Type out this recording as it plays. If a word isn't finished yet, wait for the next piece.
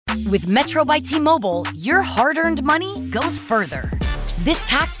With Metro by T-Mobile, your hard-earned money goes further. This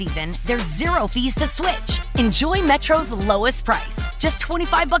tax season, there's zero fees to switch. Enjoy Metro's lowest price, just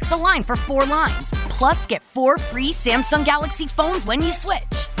 $25 a line for 4 lines. Plus, get 4 free Samsung Galaxy phones when you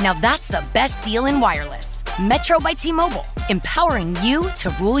switch. Now that's the best deal in wireless. Metro by T-Mobile, empowering you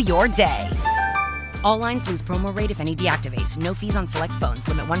to rule your day. All lines lose promo rate if any deactivates. No fees on select phones.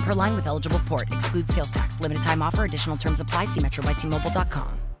 Limit 1 per line with eligible port. Excludes sales tax. Limited time offer. Additional terms apply. See metrobytmobile.com.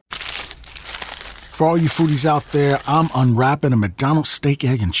 For all you foodies out there, I'm unwrapping a McDonald's steak,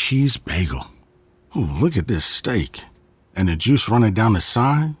 egg, and cheese bagel. Ooh, look at this steak. And the juice running down the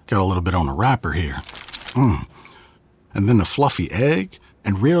side. Got a little bit on the wrapper here. And then the fluffy egg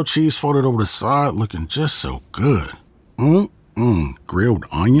and real cheese folded over the side, looking just so good. Grilled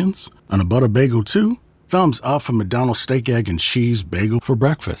onions and a butter bagel too. Thumbs up for McDonald's steak, egg, and cheese bagel for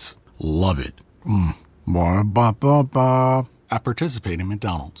breakfast. Love it. Ba-ba-ba-ba. I participate in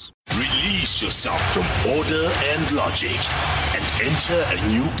McDonald's. Release yourself from order and logic and enter a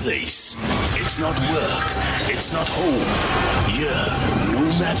new place. It's not work. It's not home. Here, no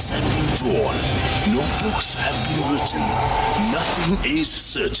maps have been drawn. No books have been written. Nothing is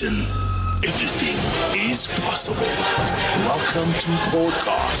certain. Everything is possible. Welcome to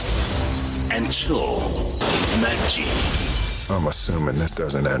Podcast and Chill Magic. I'm assuming this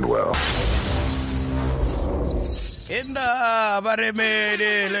doesn't end well.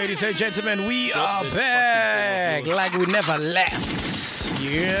 Ladies and gentlemen, we are back like we never left.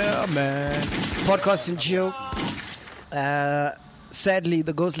 Yeah, man. Podcast and Chill. Sadly,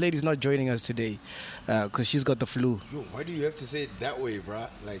 the ghost lady's not joining us today because she's got the flu. Yo, why do you have to say it that way, bruh?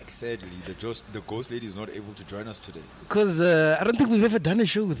 Like, sadly, the ghost lady is not able to join us today. Because I don't think we've ever done a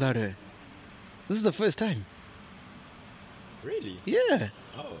show without her. This is the first time. Really? Yeah.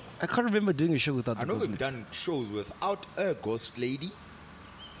 Oh. I can't remember doing a show without the I know ghost we've lady. done shows without a ghost lady.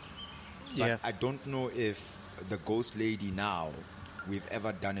 But Yeah. I don't know if the ghost lady now, we've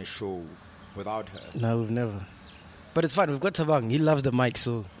ever done a show without her. No, we've never. But it's fine. We've got Tabang. He loves the mic,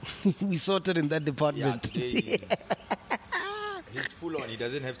 so we sorted in that Yeah, department. today he's full on. He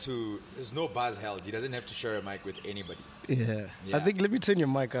doesn't have to, there's no buzz held. He doesn't have to share a mic with anybody. Yeah. Yeah. I think, let me turn your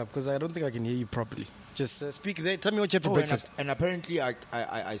mic up because I don't think I can hear you properly. Just speak there. Tell me what you had for breakfast. And apparently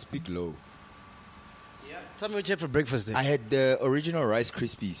I speak low. Yeah. Tell me what you had for breakfast then. I had the original Rice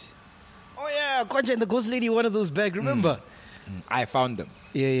Krispies. Oh, yeah. Kwanja and the ghost lady wanted those bags, remember? I found them.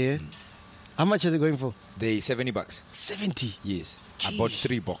 Yeah. How much are they going for? They $70. 70. Yes. I bought Jeez.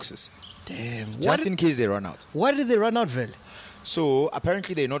 3 boxes. Damn. Just in case they run out. Why did they run out, Vel? So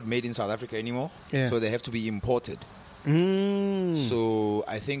apparently they're not made in South Africa anymore. Yeah. So they have to be imported. So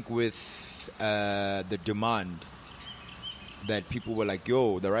I think with the demand that people were like,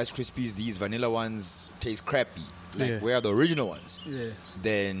 yo, the Rice Krispies, these vanilla ones taste crappy. Like, Yeah. where are the original ones? Yeah.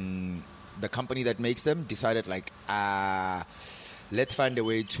 Then the company that makes them decided like, let's find a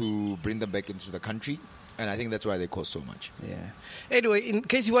way to bring them back into the country. And I think that's why they cost so much. Yeah. Anyway, in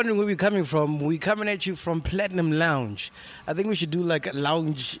case you're wondering where we're coming from, we're coming at you from Platinum Lounge. I think we should do like a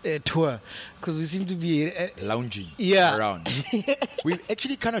lounge tour because we seem to be Lounging Yeah. around. We're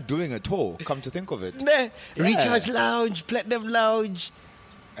actually kind of doing a tour, come to think of it. Nah, Recharge Lounge, Platinum Lounge.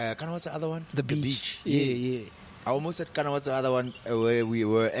 Kind of what's the other one? The beach. Yes. Yeah. I almost said kind of what's the other one where we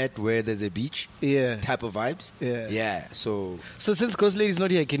were at where there's a beach Yeah. type of vibes. Yeah. Yeah. So So since Ghost Lady's not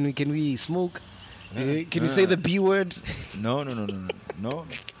here, can we smoke? Can we say the B word? no.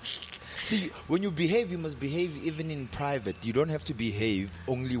 See, when you behave, you must behave even in private. You don't have to behave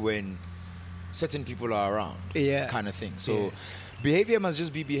only when certain people are around. Yeah. Kind of thing. So Yeah. behavior must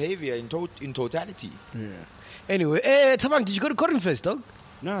just be behavior in totality. Yeah. Anyway, Tabang, did you go to Cotton Fest, dog?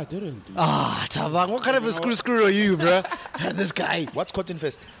 No, I didn't. Ah, Tabang, what kind of a screw are you, bro? This guy. What's Cotton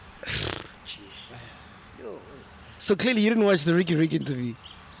Fest? So clearly you didn't watch the Ricky Rick interview.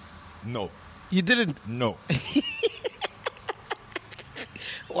 No. You didn't? No.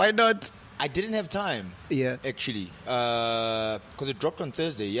 Why not? I didn't have time. Yeah. Actually. Because it dropped on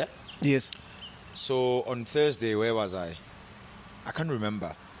Thursday, yeah? Yes. So on Thursday, where was I? I can't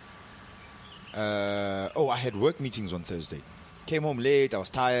remember. I had work meetings on Thursday. Came home late, I was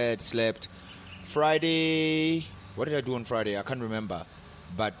tired, slept. Friday, what did I do on Friday? I can't remember.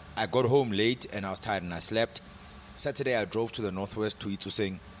 But I got home late and I was tired and I slept. Saturday, I drove to the northwest to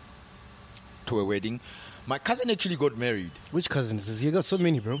Itusing, to a wedding. My cousin actually got married. Which cousin is this? You got so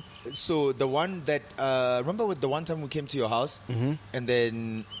many, bro. So the one that, remember with the one time we came to your house and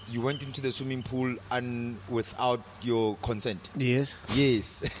then you went into the swimming pool without your consent? Yes.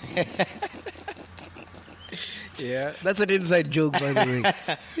 Yes. Yeah. That's an inside joke, by the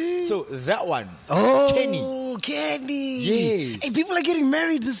way. So that one, Oh. Kenny. Oh, Kenny. Yes. Hey, people are getting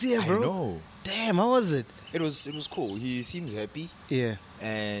married this year, bro. I know. Damn, how was it? It was cool. He seems happy. Yeah.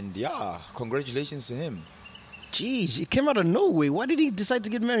 And yeah, congratulations to him. Jeez, it came out of nowhere. Why did he decide to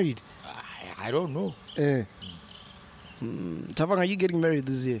get married? I don't know. Tabang, are you getting married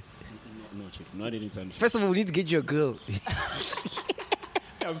this year? No, Chief. Not anytime. First of all, we need to get you a girl.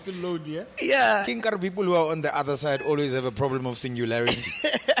 I'm still lonely, yeah? Yeah. King Kar people who are on the other side always have a problem of singularity.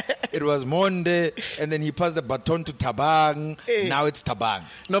 It was Monde, and then he passed the baton to Tabang. Hey. Now it's Tabang.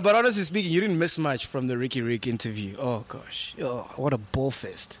 No, but honestly speaking, you didn't miss much from the Ricky Rick interview. Oh, gosh. Oh, what a ball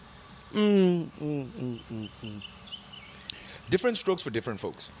fest. Different strokes for different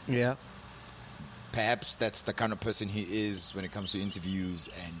folks. Yeah. Perhaps that's the kind of person he is when it comes to interviews,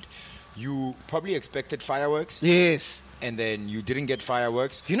 and you probably expected fireworks. Yes. And then you didn't get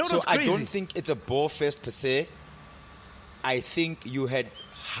fireworks. You know so what's I crazy? don't think it's a ball fest per se. I think you had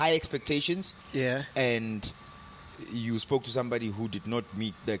high expectations. Yeah. And you spoke to somebody who did not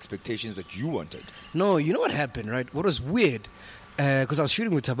meet the expectations that you wanted. No, you know what happened, right? What was weird, because I was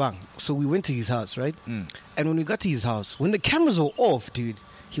shooting with Tabang, so we went to his house, right? And when we got to his house, when the cameras were off, dude,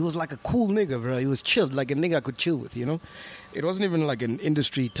 he was like a cool nigga, bro. He was chilled, like a nigga I could chill with, you know? It wasn't even like an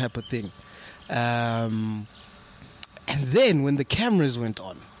industry type of thing. And then when the cameras went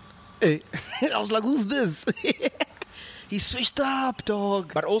on, I was like, who's this? He switched up,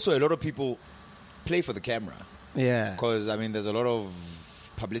 dog. But also, a lot of people play for the camera. Yeah. Because, I mean, there's a lot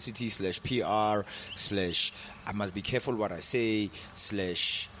of publicity / PR / I must be careful what I say /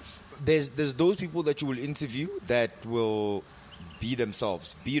 there's those people that you will interview that will be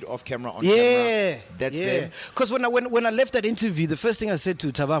themselves, be it off camera, on camera. That's them. Because when I left that interview, the first thing I said to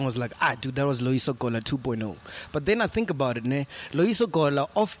Tabang was like, dude, that was Loyiso Gola 2.0. But then I think about it, ne? Loyiso Gola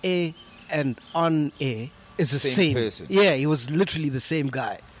off air and on air is the same person. Yeah, he was literally the same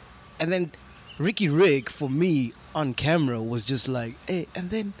guy. And then Ricky Rick, for me, on camera, was just like, hey,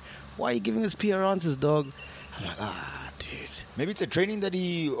 and then why are you giving us PR answers, dog? I'm like, dude. Maybe it's a training that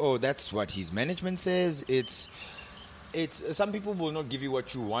that's what his management says. It's some people will not give you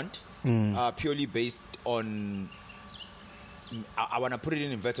what you want, purely based on, I want to put it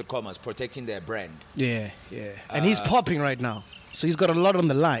in inverted commas, protecting their brand. Yeah. And he's popping right now. So he's got a lot on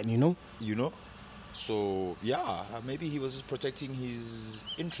the line, you know? So, yeah, maybe he was just protecting his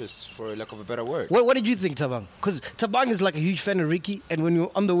interests, for lack of a better word. What did you think, Tabang? Because Tabang is like a huge fan of Ricky, and when we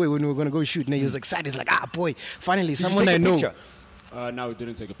were on the way, when we were going to go shoot, he was excited. He's like, boy, finally, Did you someone take I a know. picture? No, we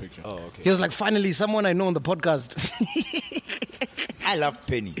didn't take a picture. Oh, okay. He was like, finally, someone I know on the podcast. I love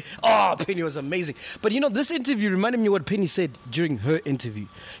Penny. Oh, Penny was amazing. But this interview reminded me what Penny said during her interview.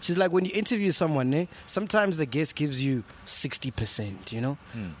 She's like, when you interview someone, sometimes the guest gives you 60%,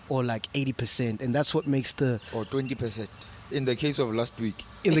 or like 80%. And that's what makes Or 20%. In the case of last week.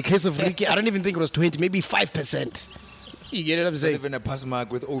 In the case of Ricky, I don't even think it was 20, maybe 5%. You get what I'm saying? Not even a pass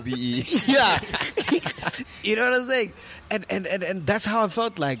mark with OBE. Yeah. You know what I'm saying? And that's how I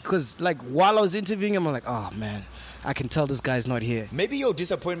felt like. Because while I was interviewing him, I'm like, oh, man, I can tell this guy's not here. Maybe your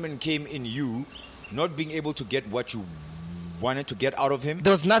disappointment came in you not being able to get what you wanted to get out of him.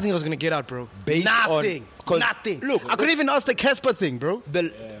 There was nothing I was going to get out, bro. Nothing. Look, I couldn't even ask the Casper thing, bro.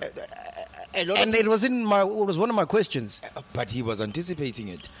 It was one of my questions. But he was anticipating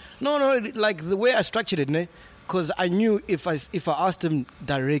it. No, like the way I structured it, because I knew if I asked him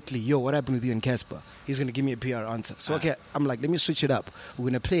directly, yo, what happened with you and Casper, he's going to give me a PR answer. So, okay, I'm like, let me switch it up. We're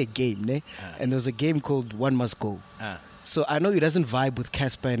going to play a game, and there's a game called One Must Go. So I know he doesn't vibe with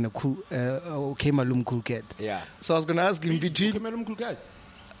Casper and Kemalum Cool Cat. Yeah. So I was going to ask him between... Kemalum Cool Cat?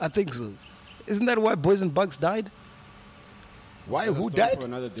 I think so. Isn't that why Boys and Bugs died? Why? That's Who the story died? For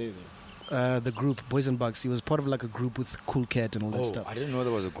another day, then. The group Boys and Bugs. He was part of like a group with Cool Cat and all that stuff. I didn't know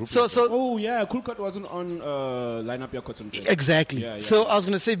there was a group. Oh yeah, Cool Cat wasn't on Line Up Your Cotton Field. Exactly. Yeah. So I was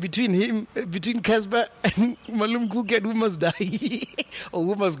gonna say between Casper and Malum Cool Cat, who must die or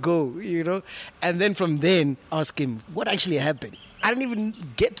who must go, And then from then ask him what actually happened. I didn't even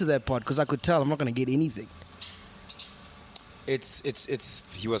get to that part because I could tell I'm not gonna get anything. It's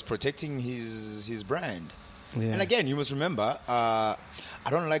he was protecting his brand. Yeah. And again, you must remember, I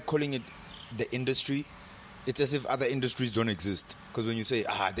don't like calling it the industry. It's as if other industries don't exist. Because when you say,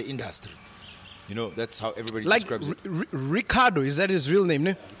 the industry, that's how everybody describes it. Ricardo, is that his real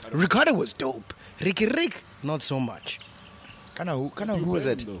name? Ricardo was dope. Ricky Rick, not so much. Who was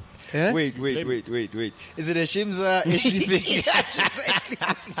that? Yeah? Wait. Is it a Shimza Ashley thing?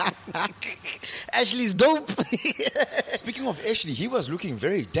 Ashley's dope. Speaking of Ashley, he was looking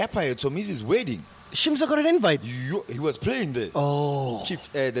very dapper at Tomizi's wedding. Shimza got an invite. He was playing there. Oh.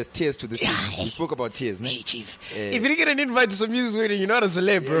 Chief, there's tears to this thing. We spoke about tears, ne? Hey, Chief. If you didn't get an invite to some music wedding, you're not a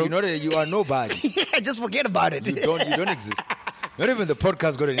celeb, bro. You know that you are nobody. Just forget about it. You don't exist. Not even the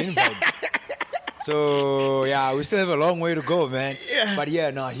podcast got an invite. So yeah, we still have a long way to go, man. Yeah. But yeah,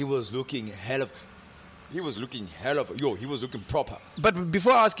 no, he was looking he was looking proper. But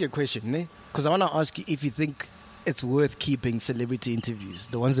before I ask you a question, because I want to ask you if you think it's worth keeping celebrity interviews,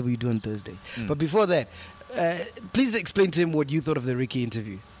 the ones that we do on Thursday. But before that, please explain to him what you thought of the Ricky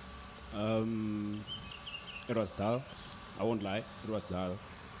interview. It was dull. I won't lie. It was dull.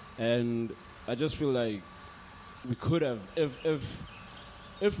 And I just feel like we could have,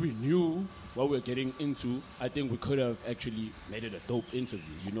 if we knew what we're getting into, I think we could have actually made it a dope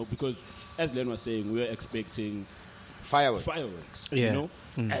interview, you know, because as Len was saying, we were expecting fireworks, Yeah. you know,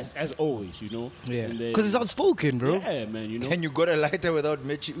 as always, you know. Yeah, And because it's outspoken, bro. Yeah, man, you know. And you got a lighter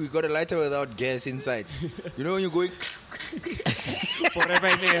without gas inside. You know when you're going Forever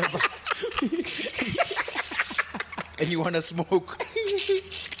and ever. and you want to smoke.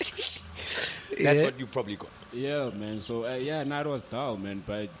 That's what you probably got. Yeah, man. So, it was dull, man.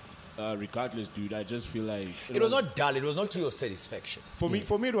 But regardless, dude, I just feel like It was not dull. It was not to your satisfaction. For me,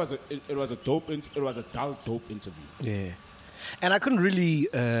 it was a dull, dope interview. Yeah. And I couldn't really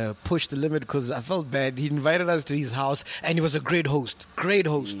push the limit because I felt bad. He invited us to his house and he was a great host.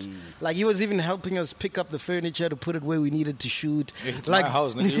 Like he was even helping us pick up the furniture to put it where we needed to shoot. It's like, my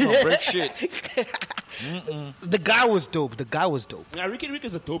house, nigga. You gonna break shit. The guy was dope. Yeah, Ricky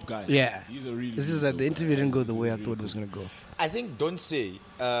is a dope guy. Yeah. He's a really. This is really that dope the interview guy. didn't go the way I Really thought it was cool. going to go. I think don't say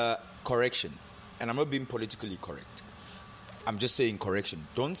correction, and I'm not being politically correct. I'm just saying correction.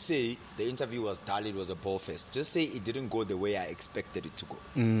 Don't say the interview was dull, it was a ball fest. Just say it didn't go the way I expected it to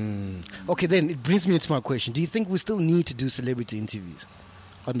go. Okay, then it brings me to my question. Do you think we still need to do celebrity interviews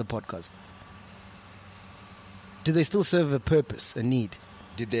on the podcast? Do they still serve a purpose, a need?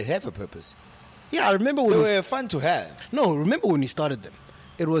 Did they have a purpose? Yeah, I remember when They were fun to have. No, remember when we started them?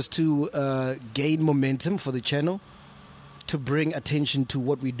 It was to gain momentum for the channel, to bring attention to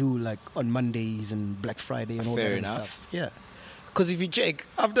what we do, like on Mondays and Black Friday and all Fair that enough. stuff. Yeah. Because if you check,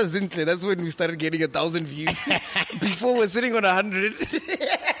 after Zintle, that's when we started getting 1,000 views. Before we're sitting on 100.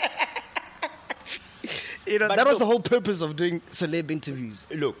 But that was look- the whole purpose of doing celeb interviews.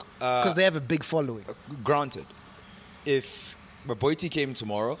 Look, Because they have a big following. granted, if Maboiti came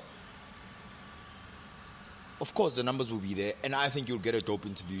tomorrow, of course the numbers will be there, and I think you'll get a dope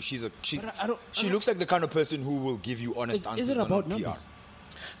interview. She looks like the kind of person who will give you honest answers. Is it when about on PR. numbers?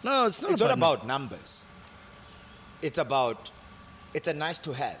 No, it's not It's about not about numbers. It's a nice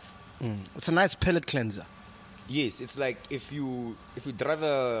to have. It's a nice pellet cleanser. Yes, it's like if you drive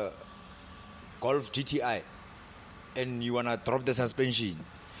a Golf GTI and you wanna drop the suspension,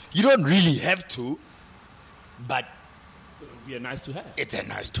 you don't really have to, but It would be a nice to have. it's a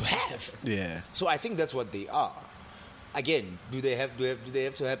nice to have. Yeah. So I think that's what they are. Again, do they have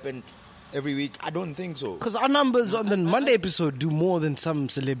to happen every week? I don't think so. Because our numbers on the Monday episode do more than some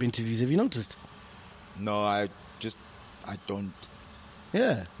celeb interviews. Have you noticed? No, I don't.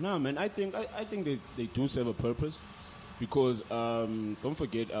 Yeah. No, man. I think they do serve a purpose because don't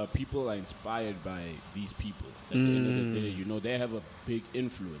forget, people are inspired by these people. At the end of the day, you know, they have a big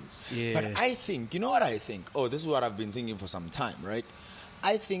influence. Yeah. But I think, you know what I think? Oh, this is what I've been thinking for some time, right?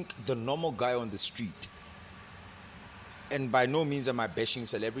 I think the normal guy on the street, and by no means am I bashing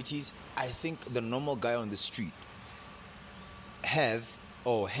celebrities, I think the normal guy on the street has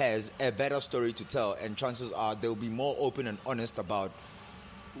a better story to tell, and chances are they'll be more open and honest about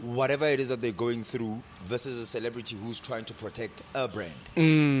whatever it is that they're going through versus a celebrity who's trying to protect a brand.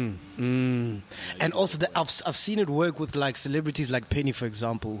 And also, I've seen it work with like celebrities like Penny, for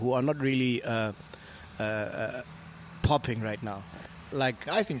example, who are not really popping right now. Like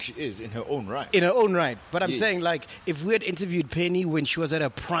I think she is in her own right. in her own right. But I'm Yes. saying, like, if we had interviewed Penny when she was at her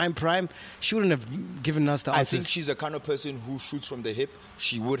prime, she wouldn't have given us the I answers. think she's the kind of person who shoots from the hip.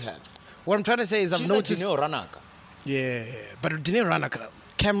 She would have. What I'm trying to say is, I've She's noticed. like Dineo Ranaka. Yeah, but Dineo Ranaka,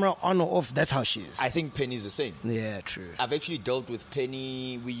 camera on or off, that's how she is. I think Penny's the same. Yeah, true. I've actually dealt with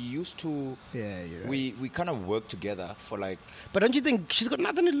Penny. We used to. Yeah, you're right. We kind of worked together for like. But don't you think she's got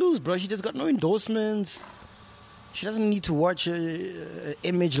nothing to lose, bro? She just got no endorsements. She doesn't need to watch an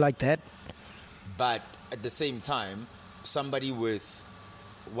image like that. But at the same time, somebody with.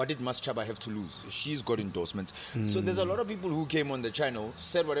 What did Mas Chaba have to lose? She's got endorsements. So there's a lot of people who came on the channel,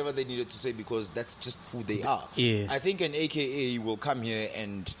 said whatever they needed to say because that's just who they are. Yeah. I think an AKA will come here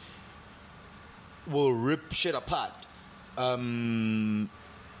and will rip shit apart. So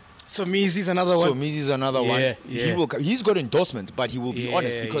Mizi's another one. So Mizi's another one. Yeah, He yeah. will. He's got endorsements, but he will be Yeah,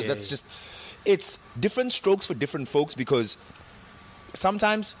 honest because yeah, that's yeah. just. it's different strokes for different folks, because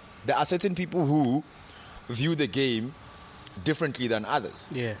sometimes there are certain people who view the game differently than others.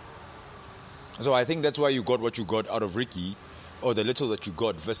 Yeah. So I think that's why you got what you got out of Ricky, or the little that you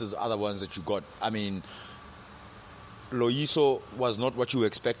got versus other ones that you got. I mean, Loyiso was not what you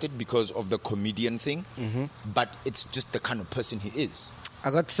expected because of the comedian thing, but it's just the kind of person he is. I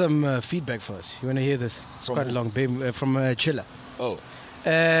got some feedback for us. You want to hear this? It's From quite who? long, babe. From Chilla. Oh,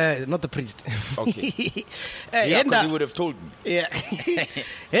 Not the priest. okay. Yeah, because Henda. he would have told me. Yeah.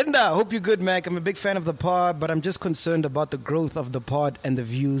 Henda, hope you're good, Mac. I'm a big fan of the pod, but I'm just concerned about the growth of the pod, and the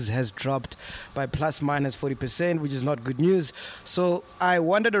views has dropped by plus minus 40%, which is not good news. So I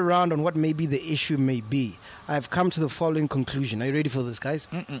wandered around on what maybe the issue may be. I've come to the following conclusion. Are you ready for this, guys?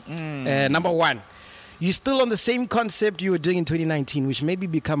 Number one. You're still on the same concept you were doing in 2019, which maybe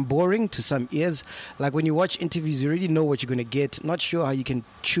become boring to some ears. Like when you watch interviews, you already know what you're going to get. Not sure how you can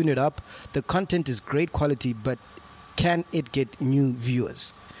tune it up. The content is great quality, but can it get new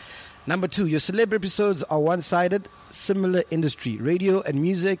viewers? Number two, your celeb episodes are one-sided, similar industry, radio and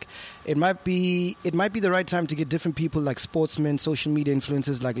music. It might be the right time to get different people like sportsmen, social media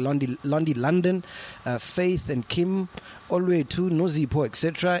influencers like Londi London, Faith and Kim, all the way to Nozipo,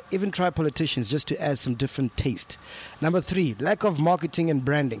 etc. Even try politicians just to add some different taste. Number three, lack of marketing and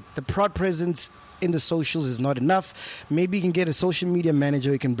branding. The proud presence in the socials is not enough. Maybe you can get a social media manager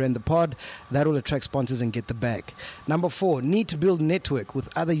who can brand the pod. That will attract sponsors and get the bag. Number four, need to build network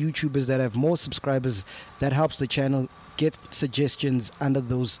with other YouTubers that have more subscribers. That helps the channel get suggestions under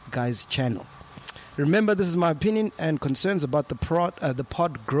those guys' channel. Remember, this is my opinion and concerns about the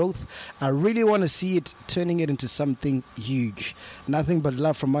pod growth. I really want to see it turning it into something huge. Nothing but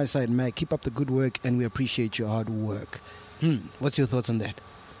love from my side, Mac. Keep up the good work, and we appreciate your hard work. What's your thoughts on that?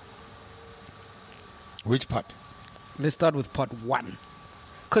 Which part? Let's start with part one.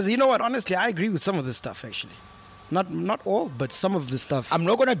 Because you know what? Honestly, I agree with some of this stuff, actually. Not all, but some of the stuff. I'm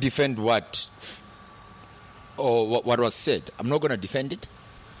not going to defend what was said. I'm not going to defend it.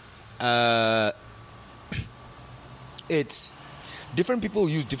 It's different people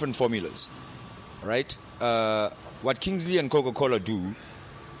use different formulas, right? What Kingsley and Coca-Cola do,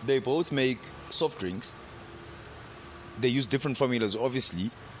 they both make soft drinks. They use different formulas,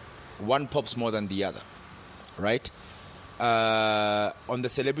 obviously. One pops more than the other, right? On the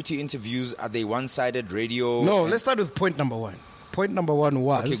celebrity interviews, are they one-sided radio? No, let's start with point number one. Point number one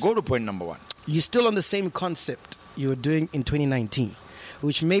was... Okay, go to point number one. You're still on the same concept you were doing in 2019,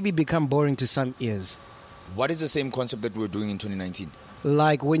 which maybe become boring to some ears. What is the same concept that we were doing in 2019?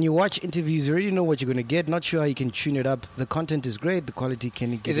 Like when you watch interviews, you already know what you're going to get. Not sure how you can tune it up. The content is great. The quality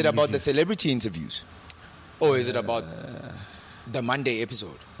can get... Is it about the celebrity interviews? Or is it about the Monday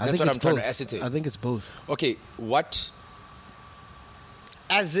episode? That's what I'm trying to ascertain. I think it's both. Okay, what?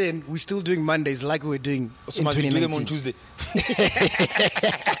 As in, we're still doing Mondays like we were doing So in must we 2019. do them on Tuesday?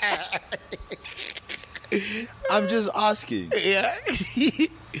 I'm just asking. Yeah.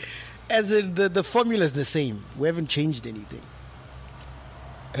 As in, the formula is the same. We haven't changed anything.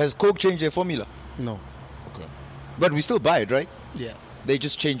 Has Coke changed their formula? No. Okay. But we still buy it, right? Yeah. They're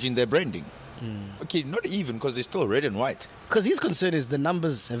just changing their branding. Okay, not even, because they're still red and white. Because his concern is the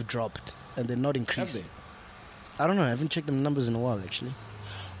numbers have dropped and they're not increasing. I don't know. I haven't checked the numbers in a while, actually.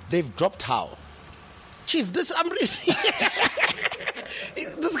 They've dropped how? Chief, I'm really...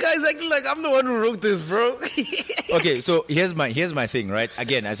 This guy's acting like I'm the one who wrote this, bro. Okay, so here's my thing, right?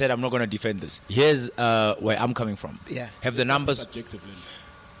 Again, I said I'm not going to defend this. Here's where I'm coming from. Yeah. Have the numbers Subjectively.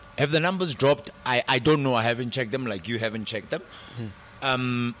 Have the numbers dropped? I don't know. I haven't checked them like you haven't checked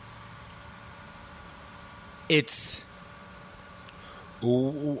them. It's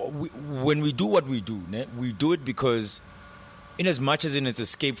when we do what we do, we do it because in as much as it's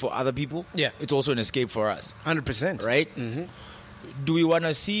escape for other people, it's also an escape for us. 100%. Right? Mm-hmm. Do we want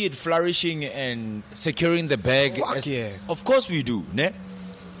to see it flourishing and securing the bag? Fuck yeah. Of course we do, ne?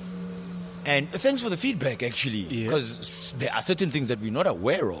 And thanks for the feedback, actually, because there are certain things that we're not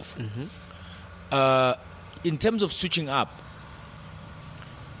aware of. In terms of switching up,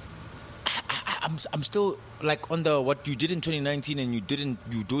 I'm still like on the what you did in 2019 and you do.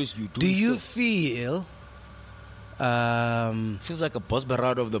 Do you feel? Feels like a boss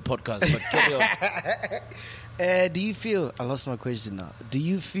barrado of the podcast, but carry on. Do you feel? I lost my question now. Do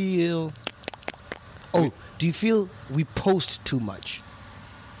you feel? Do you feel we post too much?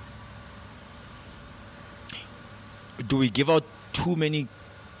 Do we give out too many?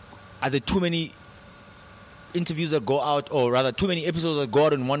 Are there too many interviews that go out, or rather too many episodes that go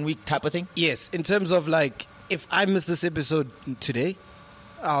out in 1 week type of thing? Yes, in terms of like, if I miss this episode today,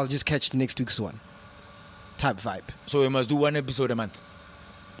 I'll just catch next week's one type vibe. So we must do one episode a month.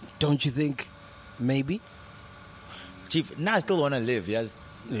 Don't you think maybe? Chief, now I still want to live, yes?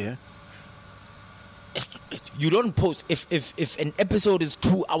 Yeah. You don't post. If an episode is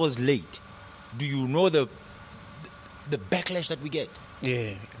 2 hours late, do you know the backlash that we get?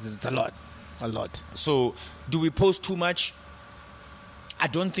 Yeah, it's a lot. A lot. So, do we post too much? I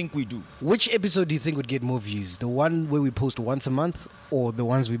don't think we do. Which episode do you think would get more views? The one where we post once a month, or the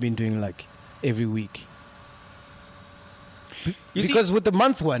ones we've been doing like every week? Because with the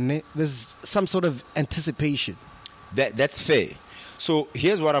month one, there's some sort of anticipation. That's fair. So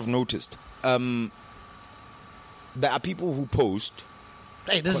here's what I've noticed. There are people who post.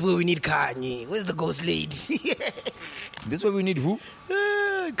 Hey, this is where we need Kanye. Where's the ghost lady? This is where we need who?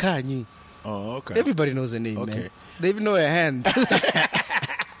 Kanye. Oh, okay. Everybody knows her name, Okay. man. They even know her hand.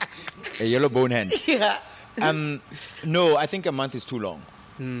 A yellow bone hand. Yeah. No, I think a month is too long.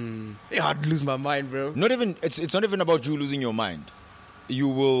 Yeah, I'd lose my mind, bro. Not even. It's not even about you losing your mind. You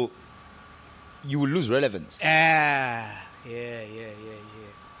will lose relevance. Yeah.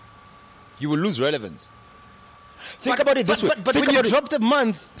 You will lose relevance. Think about it this way. But think when you about drop the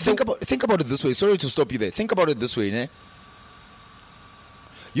month, Think about it this way. Sorry to stop you there. Think about it this way, ne?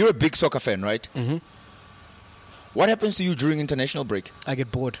 You're a big soccer fan, right? Mm-hmm. What happens to you during international break? I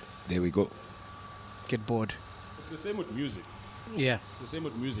get bored. There we go. Get bored. It's the same with music. Yeah. It's the same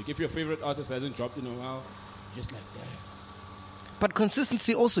with music. If your favorite artist hasn't dropped in a while, just like that. But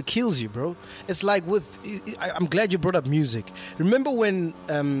consistency also kills you, bro. It's like I'm glad you brought up music. Remember when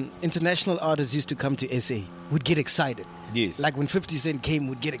international artists used to come to SA? We'd get excited. Yes. Like when 50 Cent came,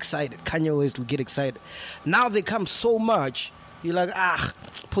 we'd get excited. Kanye West would get excited. Now they come so much, you're like,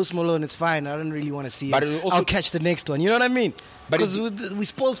 Post Malone, it's fine. I don't really want to see But it. it also- I'll catch the next one. You know what I mean? But Because we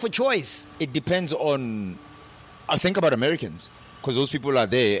spoiled for choice. It depends on. I think about Americans, because those people are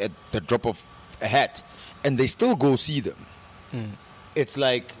there at the drop of a hat, and they still go see them. It's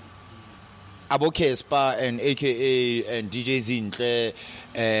like Aboke Spa and AKA and DJ Zintle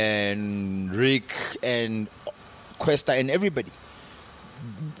and Rick and Questa and everybody.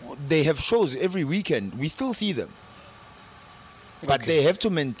 They have shows every weekend. We still see them. But they have to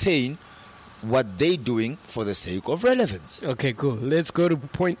maintain what they're doing for the sake of relevance. Okay, cool. Let's go to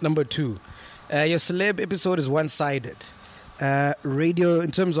point number 2. Your celeb episode is one-sided. Radio,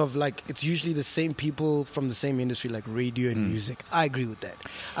 in terms of like, it's usually the same people from the same industry, like radio and music. I agree with that.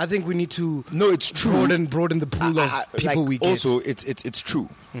 I think we need to It's true. broaden the pool of people we get. Also, it's true.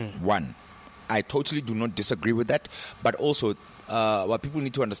 One, I totally do not disagree with that. But also, what people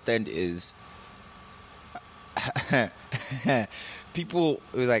need to understand is, people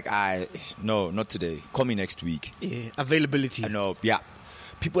is like, no, not today. Call me next week. Yeah, availability. I know. Yeah,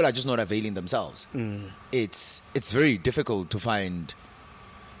 people are just not availing themselves. It's very difficult to find.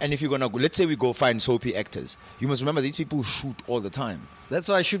 And if you're gonna go, let's say we go find soapy actors, you must remember these people shoot all the time. That's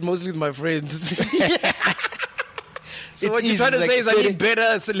why I shoot mostly with my friends. So It's what you're easy, trying to like say is I saying- need better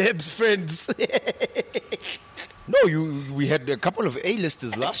celebs friends. No, we had a couple of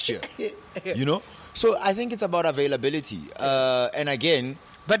A-listers last year. You know, so I think it's about availability. And again,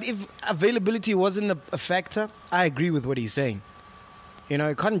 But if availability wasn't a factor, I agree with what he's saying. You know,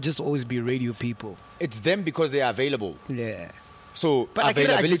 it can't just always be radio people. it's them because they are available. Yeah. So But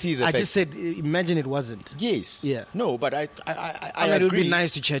availability is a I fact. just said, imagine it wasn't. Yes. Yeah. No, but I I mean, it would agree. be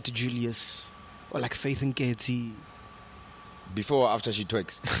nice to chat to Julius. Or like Faith and Katie. Before or after she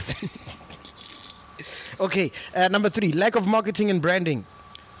twerks. Okay, number 3, lack of marketing and branding.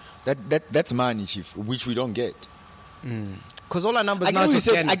 That's money, chief, which we don't get. Because all our numbers I now is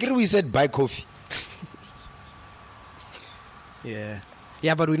get organic. we said buy coffee. Yeah.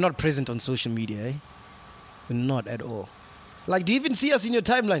 Yeah, but we're not present on social media, eh? We're not at all. Like, do you even see us in your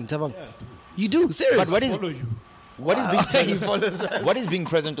timeline, Tabang? Yeah, I do. You do? Serious? But what is Follow you. what is being He present, follows us. what is being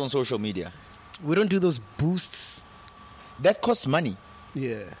present on social media? We don't do those boosts. That costs money,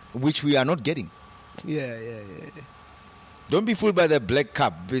 Yeah. which we are not getting. Yeah. Don't be fooled by the black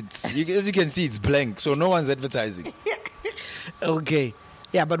cup. As you can see, it's blank, so no one's advertising. Okay.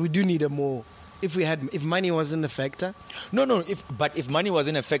 Yeah, but we do need a more. If money wasn't a factor. No. If money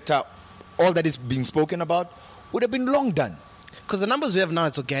wasn't a factor, all that is being spoken about would have been long done. Because the numbers we have now,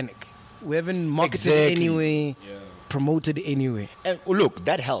 it's organic. We haven't marketed Exactly. anyway, promoted anyway. And look,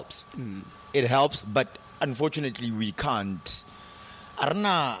 that helps. It helps, but unfortunately, we can't.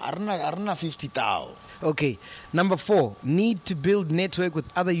 Arna 50,000. Okay, number 4, need to build network with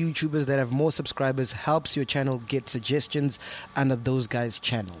other YouTubers that have more subscribers. Helps your channel get suggestions under those guys'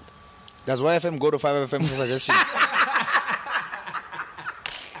 channel. That's why FM go to 5FM for suggestions.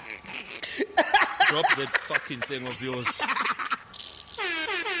 Drop that fucking thing of yours.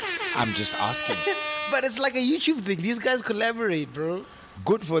 I'm just asking. But it's like a YouTube thing. These guys collaborate, bro.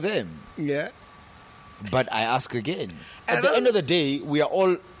 Good for them. Yeah. But I ask again. And At the end of the day, we are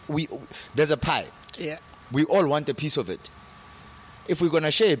all there's a pie. Yeah. We all want a piece of it. If we're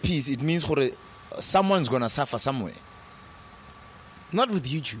gonna share a piece, it means someone's gonna suffer somewhere. Not with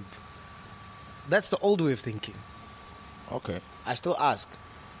YouTube. That's the old way of thinking. Okay. I still ask.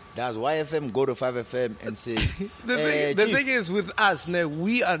 Does YFM go to 5FM and say The thing is with us, now,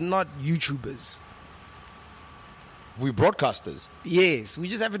 we are not YouTubers. We broadcasters. Yes, we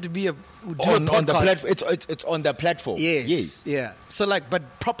just happen to be on the platform. It's on the platform. Yes. Yeah. So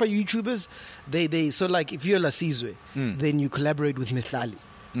but proper YouTubers, they so if you're Lasizwe, then you collaborate with Mihlali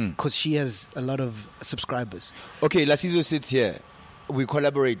because she has a lot of subscribers. Okay, Lasizwe sits here. We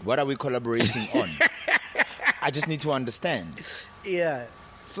collaborate. What are we collaborating on? I just need to understand. Yeah.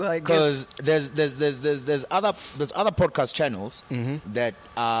 So because there's other podcast channels that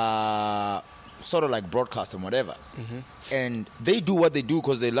are sort of like broadcast and whatever, and they do what they do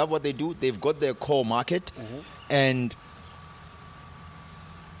because they love what they do. They've got their core market, and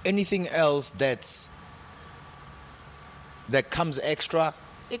anything else that comes extra,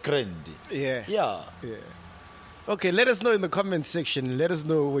 yeah. Okay, let us know in the comment section. Let us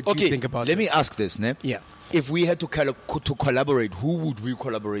know what you think about Let me ask this, ne? Yeah. If we had to collaborate, who would we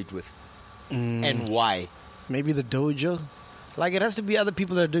collaborate with? And why? Maybe the dojo. It has to be other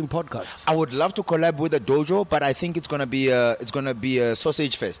people that are doing podcasts. I would love to collab with the dojo, but I think it's gonna be a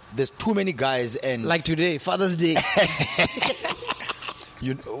sausage fest. There's too many guys, and like today, Father's Day.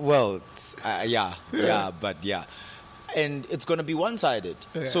 And it's gonna be one-sided.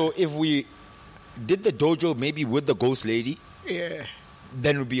 Yeah. So if we did the dojo maybe with the ghost lady,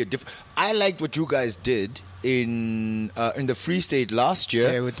 then it would be a different. I liked what you guys did in the Free State last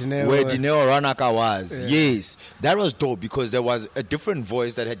year, with Dineo, where Dineo Ranaka was. Yes, that was dope because there was a different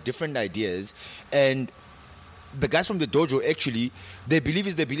voice that had different ideas, and the guys from the dojo actually, they believe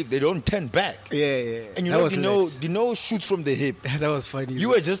is they believe. They don't turn back. Yeah. And Dineo shoots from the hip. That was funny. You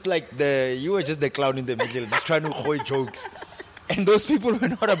were just the clown in the middle, just trying to hoy jokes. And those people were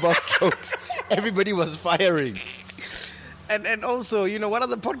not about jokes. Everybody was firing. And also, what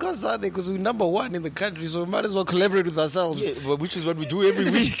other podcasts are there? Because we're number one in the country, so we might as well collaborate with ourselves. Yeah, which is what we do every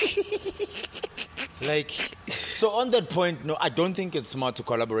week. So on that point, no, I don't think it's smart to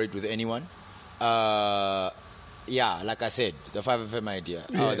collaborate with anyone. Like I said, the 5FM idea,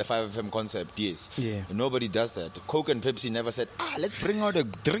 the 5FM concept, yes. Yeah. Nobody does that. Coke and Pepsi never said, let's bring out a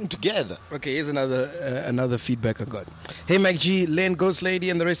drink together. Okay, here's another feedback I got. Hey, Mac G, Len, Ghost Lady,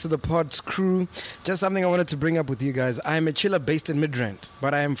 and the rest of the pod's crew. Just something I wanted to bring up with you guys. I am a chiller based in Midrand,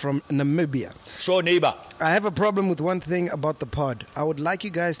 but I am from Namibia. Sure, neighbor. I have a problem with one thing about the pod. I would like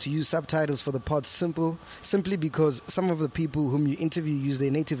you guys to use subtitles for the pod simply because some of the people whom you interview use their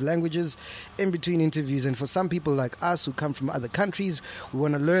native languages in between interviews, and for some people like us who come from other countries, we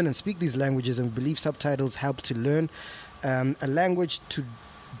want to learn and speak these languages, and we believe subtitles help to learn a language you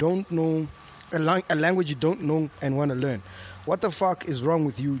don't know and want to learn. What the fuck is wrong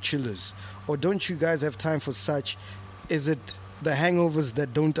with you chillers? Or don't you guys have time for such? Is it the hangovers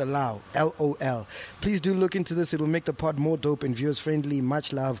that don't allow? LOL. Please do look into this. It will make the pod more dope and viewers friendly.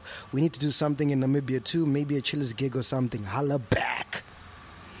 Much love. We need to do something in Namibia too. Maybe a chillers gig or something. Holla back.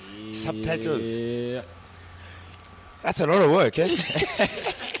 Yeah. Subtitles. Yeah. That's a lot of work, eh? No,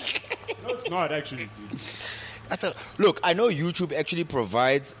 it's not actually, dude. Look, I know YouTube actually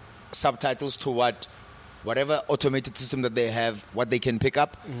provides subtitles to whatever automated system that they have, what they can pick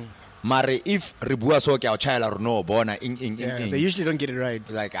up. Mare, if Ribua so our child or no, bona they usually don't get it right.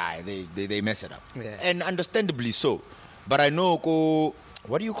 They mess it up. Yeah. And understandably so. But I know,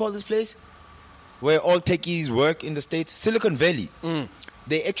 what do you call this place? Where all techies work in the States? Silicon Valley.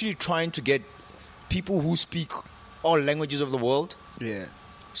 They're actually trying to get people who speak all languages of the world. Yeah.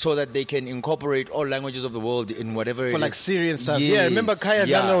 So that they can incorporate all languages of the world in whatever it for is. Syrian stuff. Yes, yeah, remember Kaya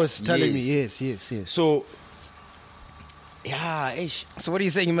Danga was telling yes. me. Yes. So, yeah, ish. So what are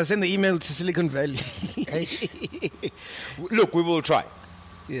you saying? You must send the email to Silicon Valley. Look, we will try.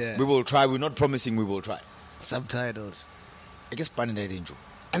 Yeah. We will try. We're not promising we will try. Subtitles. I guess Angel.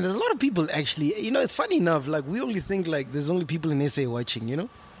 And there's a lot of people actually, it's funny enough, we only think there's only people in SA watching,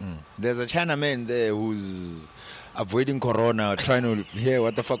 There's a Chinaman there who's avoiding Corona, trying to hear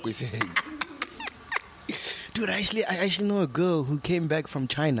what the fuck we say. Dude, I actually know a girl who came back from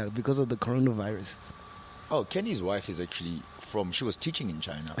China because of the coronavirus. Oh, Kenny's wife is actually she was teaching in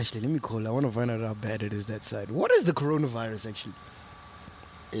China. Actually, let me call. I want to find out how bad it is that side. What is the coronavirus actually?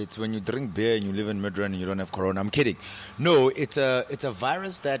 It's when you drink beer and you live in Midrand and you don't have corona. I'm kidding. No, it's a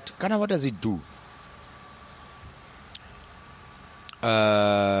virus that what does it do?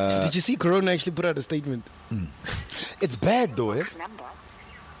 Did you see Corona actually put out a statement? It's bad though, eh?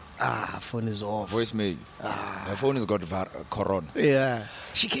 Phone is off. Voicemail. My phone has got corona. Yeah.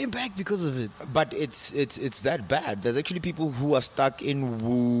 She came back because of it. But it's that bad. There's actually people who are stuck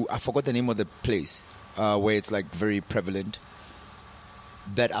in I forgot the name of the place where it's like very prevalent.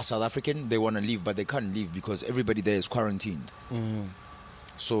 That are South African, they want to leave, but they can't leave because everybody there is quarantined.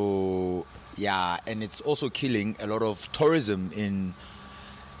 So yeah, and it's also killing a lot of tourism in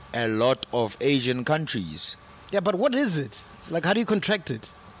a lot of Asian countries. Yeah, but what is it? Like, how do you contract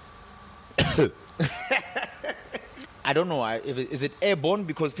it? I don't know. Is it airborne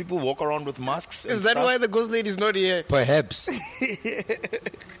because people walk around with masks? Is that why the ghost lady is not here? Perhaps.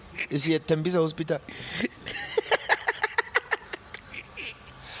 Is she at Tembisa Hospital?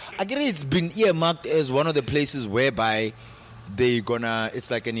 I guess it's been earmarked as one of the places whereby it's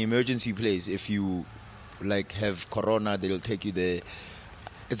like an emergency place. If you like have corona, they'll take you there.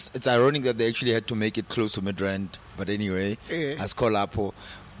 It's ironic that they actually had to make it close to Midrand, but anyway, as Kolapo.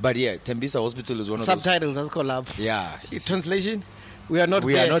 But yeah, Tembisa Hospital is one of subtitles as Kolapo. Yeah. Translation: We are not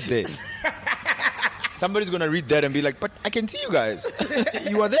there. Somebody's gonna read that and be like, "But I can see you guys.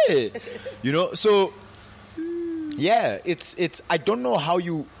 You are there." So yeah, it's. I don't know how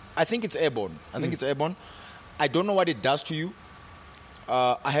you. I think it's airborne. I don't know what it does to you.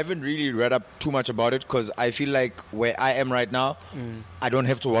 I haven't really read up too much about it because I feel like where I am right now, I don't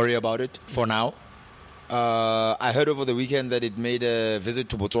have to worry about it for now. I heard over the weekend that it made a visit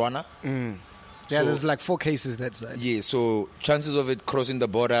to Botswana. Yeah, there's like 4 cases that side. Yeah, so chances of it crossing the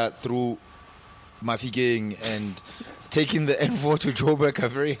border through Mafikeng and taking the N4 to Joburg are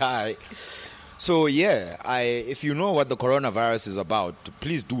very high. So yeah, if you know what the coronavirus is about,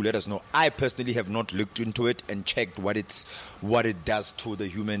 please do let us know. I personally have not looked into it and checked what it does to the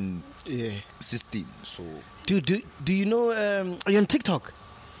human system. So, do you know? Are you on TikTok?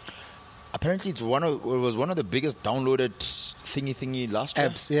 Apparently, it was one of the biggest downloaded thingy last year.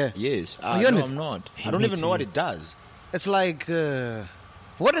 Apps, yeah. Yes. Are you on it? I'm not. I don't even know what it does. It's like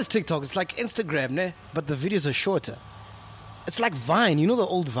what is TikTok? It's like Instagram, ne? But the videos are shorter. It's like Vine. You know the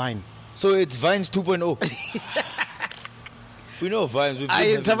old Vine. So it's Vines 2.0. We know Vines.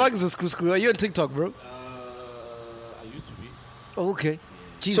 Tabak is a screw. Are you on TikTok, bro? I used to be. Oh, okay.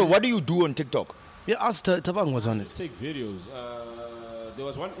 Jesus. So what do you do on TikTok? Yeah, ask Tabang was on it. Take videos. There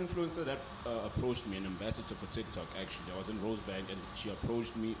was one influencer that approached me, an ambassador for TikTok, actually. I was in Rosebank, and she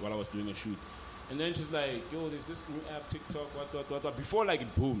approached me while I was doing a shoot. And then she's like, yo, there's this new app, TikTok, what. Before, like,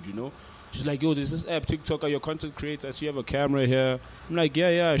 it boomed, She's like, yo, there's this app, TikTok, are you a content creator? I see you have a camera here. I'm like,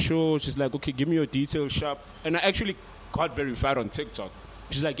 yeah, sure. She's like, okay, give me your details, sharp. And I actually got verified on TikTok.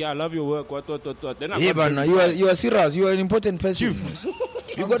 She's like, yeah, I love your work, what. Then you are serious. You are an important person.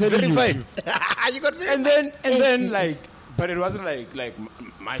 You got verified. You got verified. And then, like, but it wasn't like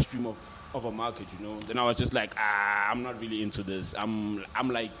my stream of a market, Then I was just like, I'm not really into this. I'm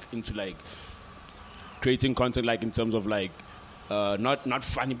like into like creating content, like in terms of like not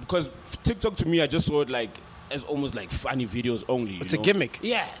funny, because TikTok to me I just saw it like as almost like funny videos only. It's a gimmick.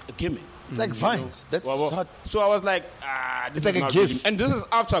 Yeah, a gimmick. It's like Vines. That's hot. So I was like, this it's like is a not GIF. really, and this is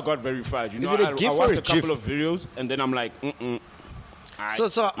after I got verified. Is it a GIF I or watched a a couple GIF? of videos, and then I'm like,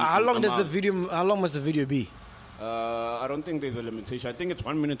 So how long does the video? How long must the video be? I don't think there's a limitation. I think it's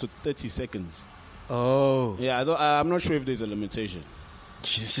 1 minute to 30 seconds. Oh. Yeah, I'm not sure if there's a limitation.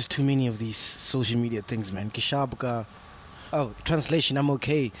 Jeez, there's just too many of these social media things, man. Kishabuka. Oh, translation, I'm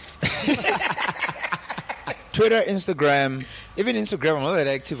okay. Twitter, Instagram. Even Instagram, I'm not that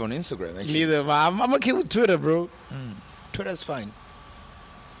active on Instagram, actually. Neither, man. I'm okay with Twitter, bro. Twitter's fine.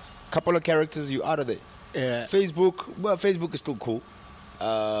 Couple of characters, you out of there. Yeah. Facebook is still cool.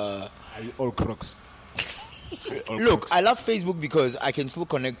 All crooks. Look, I love Facebook because I can still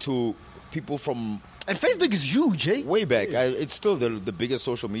connect to people from... And Facebook is huge, eh? Way back. It's still the biggest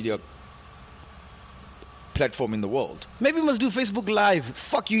social media platform in the world. Maybe we must do Facebook Live.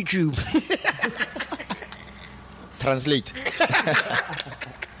 Fuck YouTube. Translate.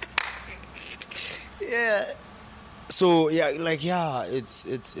 Yeah. So,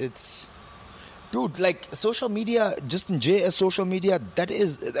 it's... Dude, like, social media, just in JS social media, that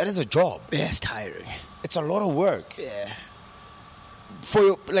is a job. Yeah, it's tiring. It's a lot of work. Yeah. For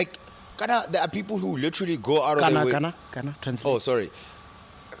your, like, there are people who literally go out of their way. Kana, translate. Oh, sorry.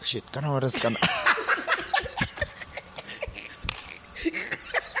 Shit, what is kana?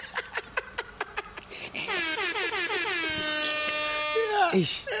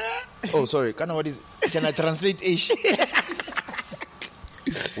 Ish. Oh, sorry. Kana, what is... Can I translate ish?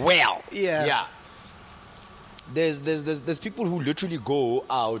 Well. Yeah. There's people who literally go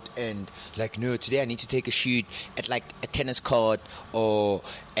out and like, no, today I need to take a shoot at like a tennis court or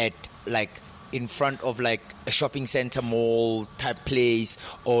at like in front of like a shopping center, mall type place,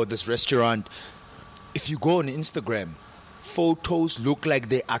 or this restaurant. If you go on Instagram, photos look like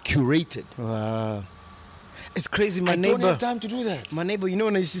they are curated. Wow. It's crazy. I don't have time to do that. My neighbor, you know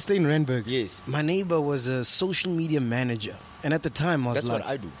when I used to stay in Randburg? Yes. My neighbor was a social media manager. And at the time, I was That's like... what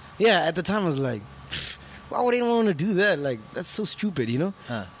I do. Yeah, at the time, I was like, why would anyone want to do that? Like, that's so stupid, you know?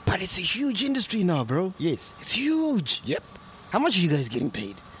 But it's a huge industry now, bro. Yes. It's huge. Yep. How much are you guys getting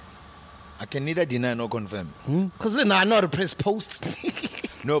paid? I can neither deny nor confirm. Because then I know how to press post.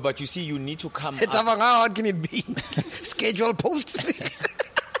 No, but you see, you need to come It's up. how hard can it be? Schedule posts.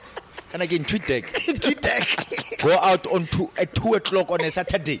 And again, tweet deck. Tweet deck. Go out at 2 o'clock on a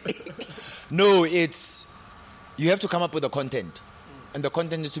Saturday. No, it's... You have to come up with the content. And the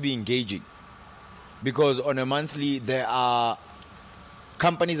content is to be engaging. Because on a monthly, there are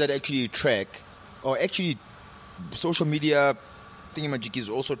companies that actually track, or actually social media thingamajiggies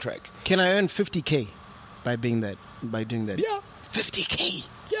also track. Can I earn 50K by doing that? Yeah. 50K?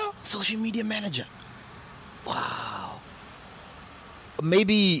 Yeah. Social media manager. Wow.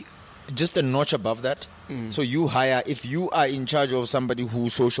 Maybe just a notch above that. So you hire, if you are in charge of somebody who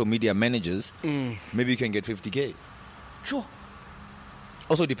social media manages, maybe you can get 50K. Sure.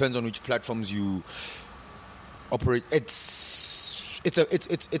 Also depends on which platforms you operate. It's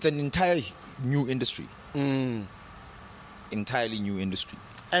an entire new industry. Entirely new industry.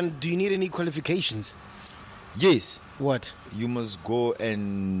 And do you need any qualifications? Yes. What? You must go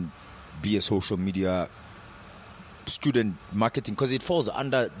and be a social media student marketing, because it falls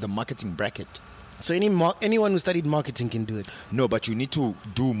under the marketing bracket. So anyone who studied marketing can do it? No, but you need to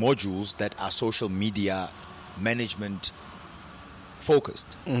do modules that are social media management focused.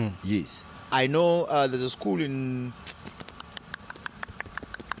 Yes. I know there's a school in...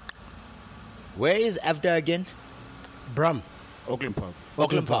 Where is AFDA again? Brum. Auckland Park.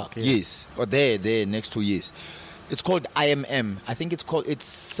 Auckland Park, yeah. yes. Or there next to, yes. It's called IMM. I think it's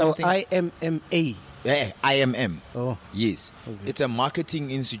something... IMMA. Yeah, IMM. Oh. Yes. Okay. It's a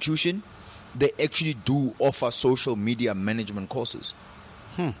marketing institution. They actually do offer social media management courses.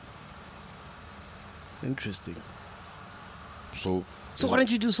 Interesting. So why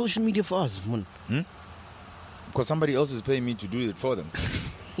don't you do social media for us, Mun? because somebody else is paying me to do it for them.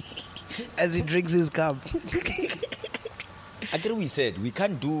 As he drinks his cup. I get what we said. We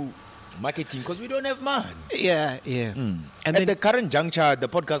can't do marketing because we don't have money. Yeah. And At then the current juncture, the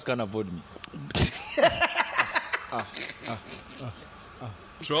podcast can't afford me.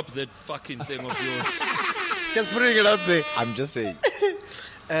 Drop that fucking thing of yours. just putting it out there. I'm just saying.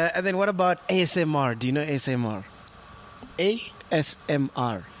 And then what about ASMR? Do you know ASMR?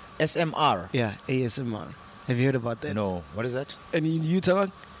 ASMR. SMR. Yeah, ASMR. Have you heard about that? No. What is that? And you tell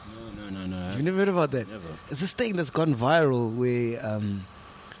me? No. You've never heard about that? Never. It's this thing that's gone viral where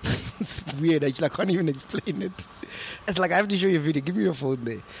it's weird actually. I can't even explain it. It's like I have to show you a video. Give me your phone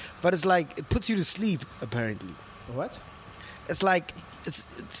there. But it's like it puts you to sleep apparently. What? It's like it's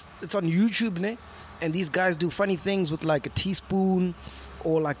on YouTube, ne? And these guys do funny things with like a teaspoon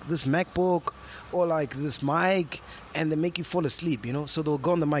or like this MacBook or like this mic, and they make you fall asleep, you know? So they'll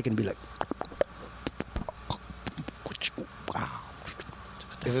go on the mic and be like,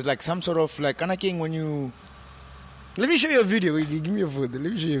 Is it like some sort of like Anaking when you... let me show you a video. Wait, give me your phone. Let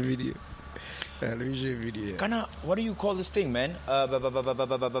me show you a video. Let me show you a video. Yeah. Kana, what do you call this thing, man?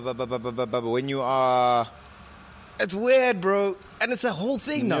 When you are... It's weird, bro. And it's a whole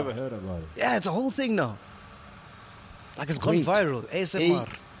thing now. Never heard about it. Yeah, it's a whole thing now. Like it's gone Wait. viral. ASMR.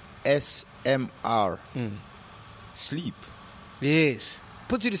 ASMR. Sleep. Yes.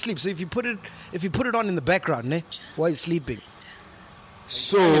 Puts you to sleep. So if you put it on in the background, ne, while you're sleeping.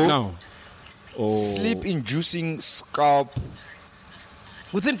 So, Now. Oh. sleep-inducing scalp.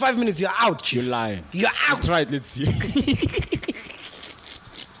 Within 5 minutes, you're out, chief. You're lying. You're out. Try it, let's see.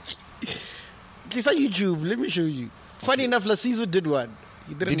 It's on YouTube. Let me show you. Funny enough, Lasizo did one.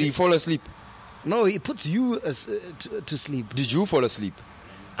 Did he fall asleep? No, he puts you to sleep. Did you fall asleep?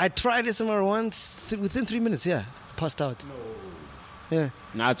 I tried ASMR once. Within 3 minutes, yeah. Passed out. No. Yeah.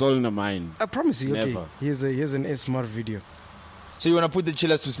 Nah, it's all in the mind. I promise you. Okay. Never. Here's an ASMR video. So you want to put the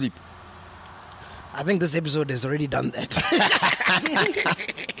chillers to sleep? I think this episode has already done that.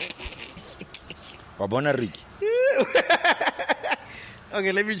 Wabona Ricky.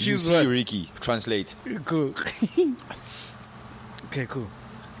 Okay, let me You choose see one. Ricky. Translate. Cool. Okay, cool.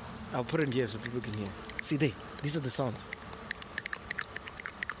 I'll put it here so people can hear. See, these are the sounds.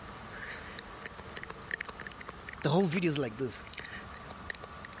 The whole video is like this.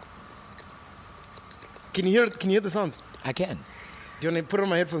 Can you hear the sounds? I can. Do you want to put it on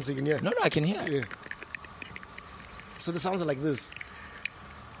my headphones so you can hear? No, I can hear. Yeah. So the sounds are like this.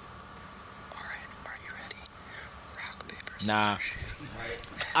 Nah.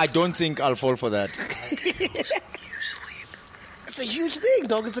 I don't think I'll fall for that. It's a huge thing,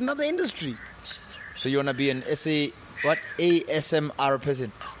 dog. It's another industry. So you wanna be an ASMR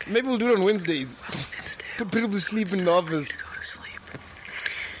person? Maybe we'll do it on Wednesdays. Put people to sleep in the office. Go to sleep.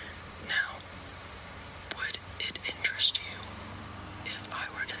 Now, would it interest you if I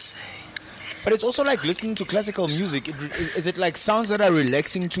were to say? But it's also like listening to classical music. Is it like sounds that are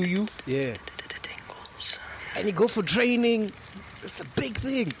relaxing to you? Yeah. Tingles. And you go for training. It's a big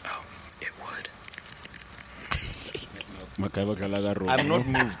thing. Oh, it would. I'm not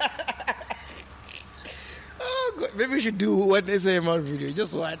moved. Oh, God. Maybe we should do one SAMR video.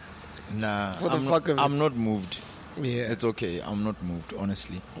 Just one. Nah, For the fuck of it. I'm not moved. Yeah. It's okay. I'm not moved,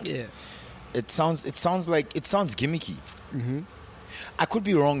 honestly. Yeah. It sounds gimmicky. I could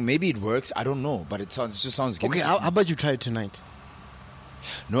be wrong. Maybe it works. I don't know. But it just sounds gimmicky. Okay, how about you try it tonight?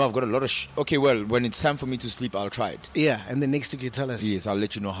 No, I've got a lot of okay, well, when it's time for me to sleep, I'll try it. Yeah, and then next week you tell us. Yes, I'll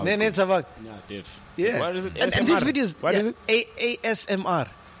let you know how Then it it's goes. about. Yeah, Dave. Yeah. What is it? And these ASMR? videos. What is it? ASMR.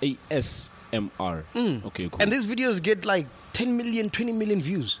 ASMR. Okay, cool. And these videos get like 10 million, 20 million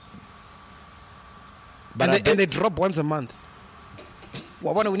views. But And they drop once a month.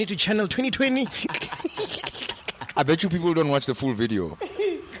 Well, we need to channel 2020. I bet you people don't watch the full video.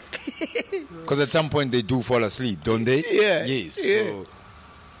 Because at some point they do fall asleep, don't they? Yeah. Yes. Yeah. So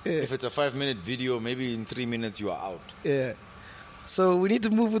if it's a 5-minute video, maybe in 3 minutes you are out. Yeah. So we need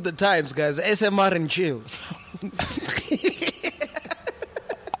to move with the times, guys. SMR and chill.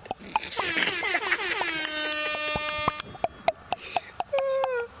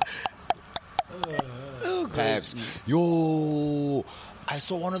 Perhaps. Yo, I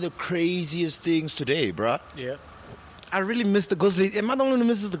saw one of the craziest things today, bruh. yeah. I really miss the ghost lady. Am I the one who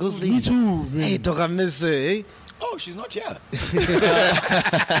misses the ghost lady? Me too, man. Hey, dog, I miss her, eh? Oh, she's not here.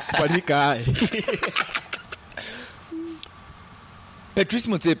 Funny guy. Patrice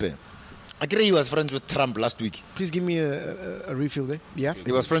Motsepe. I guess he was friends with Trump last week. Please give me a refill there. Yeah.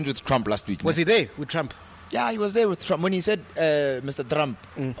 He was friends with Trump last week. Was he man. there with Trump? Yeah, he was there with Trump. When he said, Mr. Trump,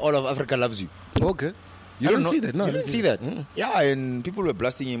 all of Africa loves you. Okay. You I don't didn't know- see that. No, you I didn't see that. Yeah, and people were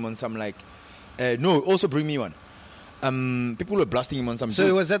blasting him on some like, no, also bring me one. People were blasting him on some. So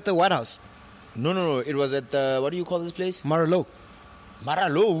it was at the White House? No. It was at the, what do you call this place? Mar-a-Lago.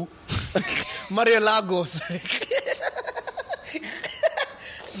 Maralo. Maria-Lago. Sorry.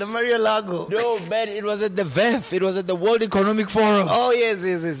 The Maria-Lago. No, man, it was at the VEF. It was at the World Economic Forum. Oh, yes.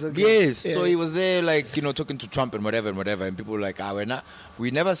 Okay. Yes, Yeah. so he was there, like, talking to Trump and whatever, and people were like, we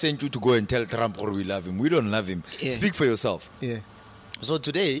never sent you to go and tell Trump or we love him. We don't love him. Yeah. Speak for yourself. Yeah. So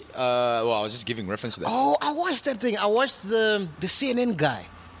today, I was just giving reference to that. Oh, I watched that thing. I watched the CNN guy.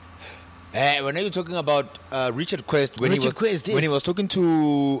 When are you talking about Richard Quest when Richard Quest, yes. when he was talking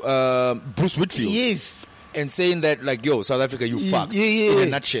to Bruce Whitfield Yes. and saying that, like, yo, South Africa, you fucked Yeah. in a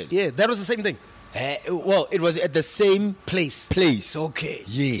nutshell. Yeah, that was the same thing. Well, it was at the same Place. Okay.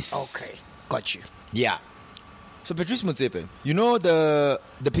 Yes. Okay. Got you. Yeah. So Patrice Motsepe, you know the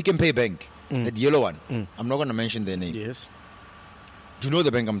Pick and Pay bank, that yellow one. I'm not going to mention their name. Yes. Do you know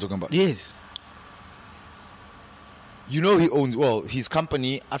the bank I'm talking about? Yes. You know he owns, well, his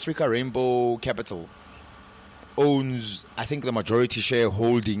company, Africa Rainbow Capital, owns, I think, the majority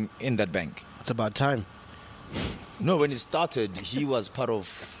shareholding in that bank. It's about time. No, when it started, he was part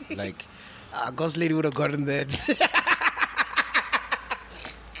of, like... Ghost lady would have gotten that.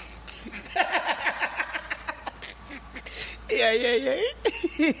 Yeah.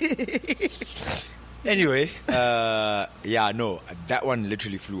 Anyway, that one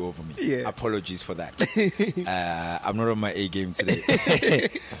literally flew over me. Yeah. Apologies for that. I'm not on my A game today.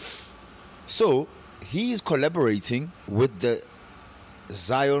 So, he is collaborating with the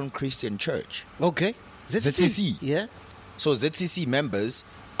Zion Christian Church. Okay. ZCC. Yeah. So, ZCC members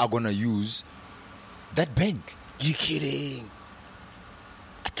are going to use that bank. You kidding?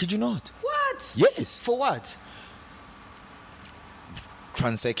 I kid you not. What? Yes. For what?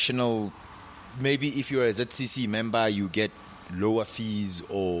 Transactional. Maybe if you're a ZCC member, you get lower fees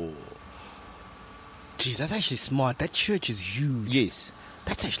or... Jeez, that's actually smart. That church is huge. Yes.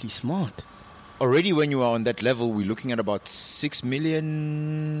 That's actually smart. Already when you are on that level, we're looking at about 6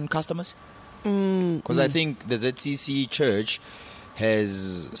 million customers. Because I think the ZCC church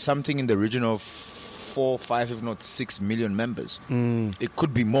has something in the region of 4, 5, if not 6 million members. It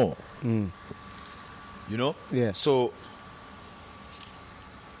could be more. You know? Yeah. So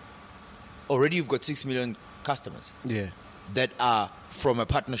already you've got 6 million customers Yeah. that are from a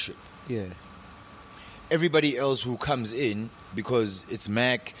partnership. Yeah. Everybody else who comes in, because it's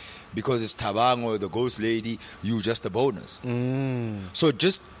Mac, because it's Tabang or the Ghost Lady, you just a bonus. So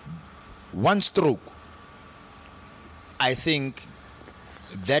just one stroke, I think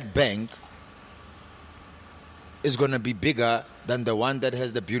that bank is going to be bigger than the one that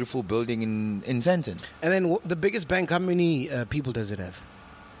has the beautiful building in Sandton. And then the biggest bank, how many people does it have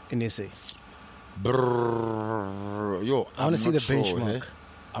in SA? Yo, I want to see the benchmark.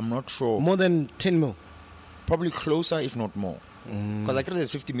 I'm not sure. More than 10 mil. Probably closer, if not more. Because I guess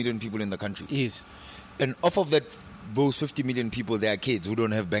there's 50 million people in the country. Yes. And off of that, those 50 million people, there are kids who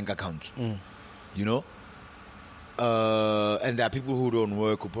don't have bank accounts. You know? And there are people who don't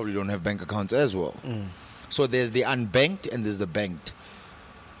work who probably don't have bank accounts as well. So there's the unbanked and there's the banked.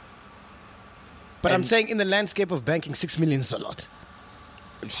 But I'm saying in the landscape of banking, 6 million is a lot.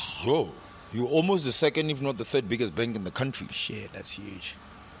 So you're almost the second, if not the third biggest bank in the country. Shit, that's huge.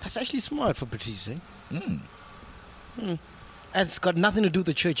 That's actually smart for Patrice, eh? And it's got nothing to do with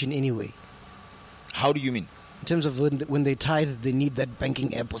the church in any way. How do you mean? In terms of when they tithe, they need that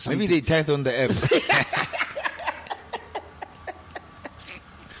banking app or something. Maybe they tithe on the app.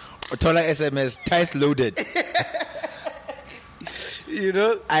 Otola SMS, tithe loaded. You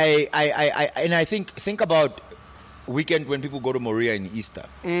know? I think about weekend when people go to Moria in Easter.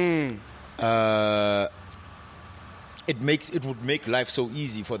 It would make life so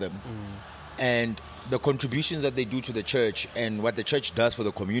easy for them. And the contributions that they do to the church and what the church does for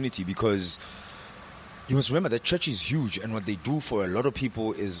the community, because you must remember that church is huge and what they do for a lot of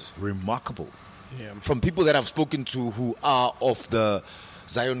people is remarkable. Yeah. From people that I've spoken to who are of the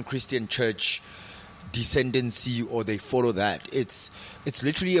Zion Christian Church descendancy or they follow that, it's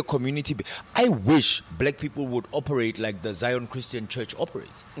literally a community. I wish black people would operate like the Zion Christian Church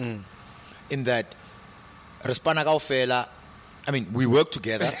operates, in that we work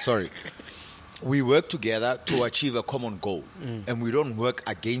together. We work together to achieve a common goal, and we don't work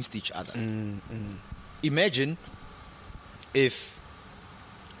against each other. Imagine if...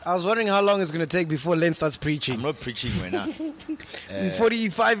 I was wondering how long it's going to take before Len starts preaching. I'm not preaching right now.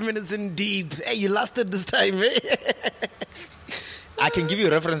 45 minutes in deep. Hey, you lasted this time, eh? I can give you a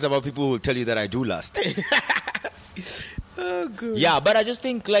reference about people who will tell you that I do last. Oh, good. Yeah, but I just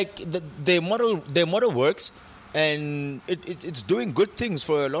think like their model works, and it's doing good things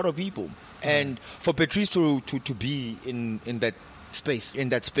for a lot of people. And for Patrice to be in that space,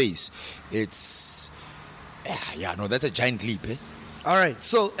 it's that's a giant leap, eh? All right,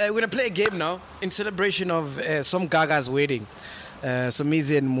 so we're going to play a game now in celebration of some Gaga's wedding. So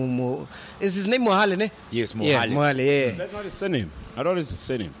Mizi and Momo. Is his name Mohale, ne? Yes, Mohale. Yeah, Mohale, yeah. That's not his surname. I thought it's his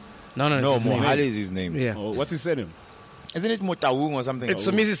surname. No, Mohale is his name. Yeah. Oh, what's his surname? Isn't it Motawung or something? It's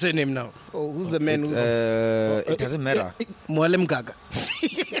Mizi's surname now. Oh, who's the man? It doesn't matter. Mohalem Gaga.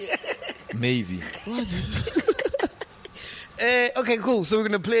 Maybe. What? Okay, cool. So we're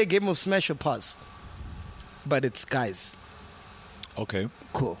going to play a game of Smash or Pass. But it's guys. Okay.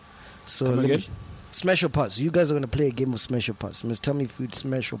 Cool. So Come again? Smash or Pass. You guys are going to play a game of Smash or Pass. Must tell me if you'd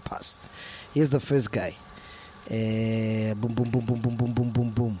smash or pass. Here's the first guy. Boom, boom, boom, boom, boom, boom, boom, boom,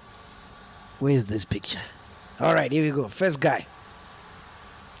 boom. Where's this picture? All right, here we go. First guy.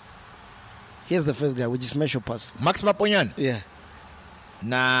 Here's the first guy. Would you smash or pass? Max Maponyan? Yeah.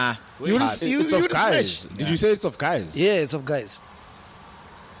 Nah. It's of guys. Did you say it's of guys? Yeah, it's of guys.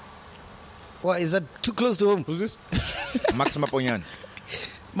 What, is that too close to home? Who's this? Max Maponyan.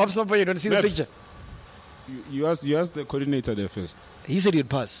 Maps up, you don't see the Maps. picture. You asked the coordinator there first. He said you'd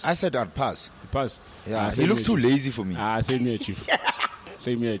pass. I said I'd pass. Pass. Yeah, he same looks here, too Chief. lazy for me. Same here, Chief.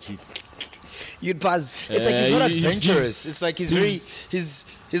 Same here, Chief. You'd pass. It's like he's not he's- adventurous. It's like he's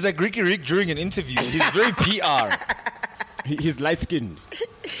like Ricky Rick during an interview. He's very PR. He's light skinned.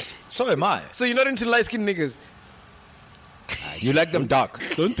 So am I. So you're not into light-skinned niggas? You like them dark.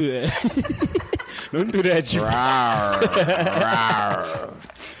 Don't do that. Don't do that, Chief.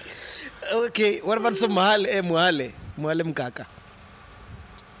 Okay, what about some Mohale? Mohale Mkaka.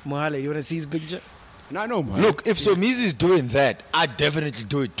 Mohale, you want to see his picture? No, man. Look, if Somizi is doing that, I'd definitely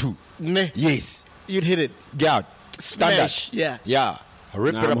do it too. Meh. Yes. You'd hit it. Yeah. Standard. Smash. Yeah. Yeah.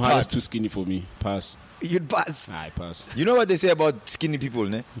 Rip Nah, it Mohale's apart. too skinny for me. Pass. You'd pass. I pass. You know what they say about skinny people,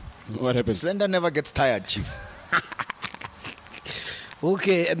 ne? What happens? Slender never gets tired, chief.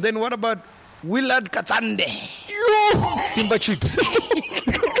 Okay, and then what about Willard Katsande? Simba chips.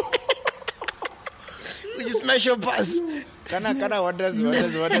 Would you smash your pass? Kana, what does? He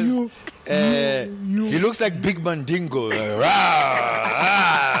looks like Big Mandingo.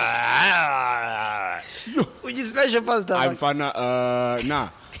 Would you smash your pass? I'm Tabak? fana. Nah.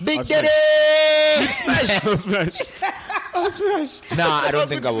 Big I'll Daddy! smash. I'll smash. I'll smash. Nah, I don't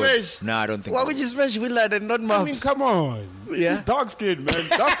think I would. Smash. Nah, I don't think Why I would you smash Willard and not I Mops? mean, come on. Yeah? He's dark skinned, man.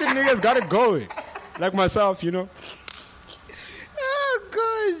 Dark skinned niggas gotta go. Like myself, you know. Oh,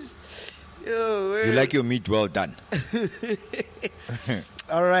 gosh. Yo, You like your meat well done.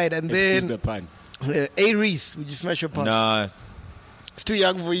 all right, and Excuse then the pun. A Reece, would you smash your pass? Nah, It's too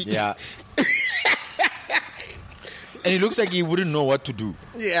young for you. yeah. And he looks like he wouldn't know what to do.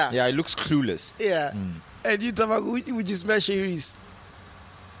 Yeah. Yeah, he looks clueless. Yeah. And you, Tamagu, would you smash A Reece?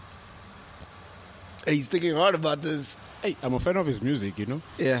 Hey, he's thinking hard about this. Hey, I'm a fan of his music, you know.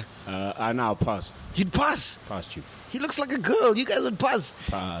 Yeah. I now pass. You'd pass. Pass, chief. He looks like a girl. You guys would pass.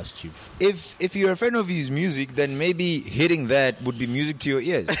 Pass, chief. If you're a fan of his music, then maybe hitting that would be music to your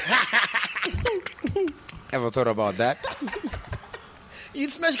ears. Ever thought about that?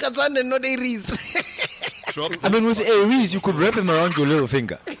 You'd smash Katsande and not A Reece. I mean, with a Reece, you could wrap him around your little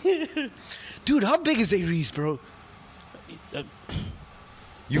finger. Dude, how big is A Reece, bro?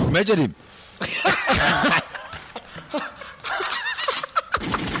 You've measured him.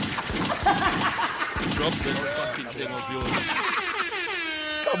 Drop the fucking thing of yours.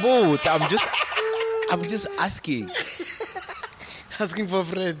 Come on, I'm just asking. Asking for a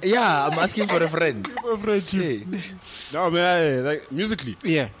friend. Yeah, I'm asking for a friend. Hey. No, man, like musically.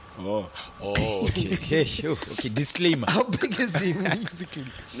 Yeah. Oh. Oh, okay. Hey, okay, disclaimer. How big is he musically?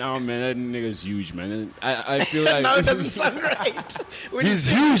 No, man, that nigga's huge, man. I feel like Now it doesn't sound right. When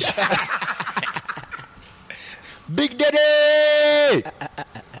He's you huge. Big Daddy!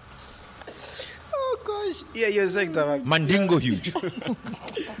 oh gosh. Yeah, you're saying that. Mandingo huge.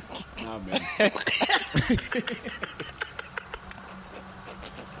 Nah, man.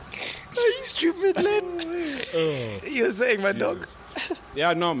 Are you stupid, Len? You're saying, my dog.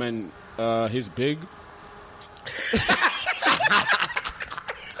 Yeah, no, man. He's big.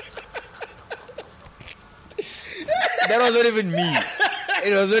 That was not even me.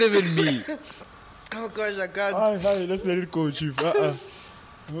 It was not even me. Oh gosh, I can't. Hi, let's let it go, chief.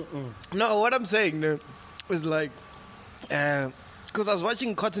 No, what I'm saying no, is like, because I was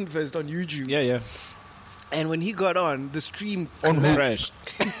watching Cotton Fest on YouTube, Yeah. and when he got on, the stream On who? Crashed.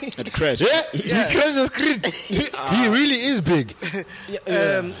 It crashed. Yeah, he crashed the screen. He really is big.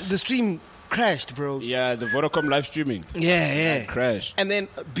 the stream crashed, bro. Yeah, the Vodacom live streaming. Yeah. Crashed. And then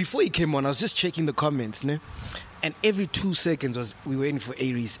before he came on, I was just checking the comments, ne? And every 2 seconds we were waiting for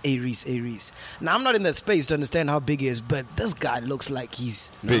A Reece. Now I'm not in that space to understand how big he is, but this guy looks like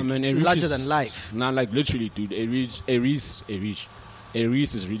he's No, man, A Reece larger is- than life. Nah, like literally, dude. A Reece is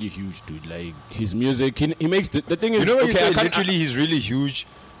really huge, dude. Like his music, he makes the thing is. You know when you okay, say I can't- literally he's really huge?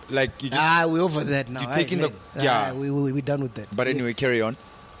 Like you just... We're over that now. You're taking man. the- yeah. We're done with that. But anyway, carry on.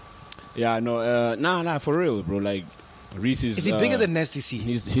 Yeah, no, nah, for real, bro. Like Reece is. Is he bigger than Nasty C?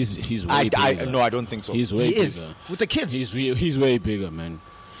 He's way bigger. No, I don't think so. He's way He bigger. is with the kids. He's way bigger, man.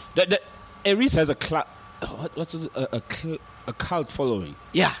 Reece has a a cult following.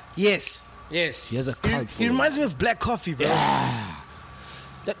 Yeah. Yes. He has a cult He following. reminds me of Black Coffee, bro. Yeah.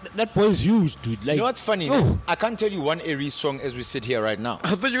 That boy is huge, dude. Like, You know what's funny? Oh. I can't tell you one Aries song as we sit here right now.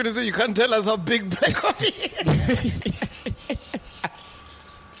 I thought you were gonna say you can't tell us how big Black Coffee is.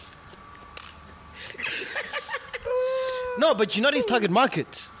 No, but you're not his target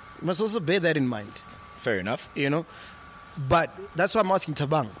market. You must also bear that in mind. Fair enough. You know, but that's why I'm asking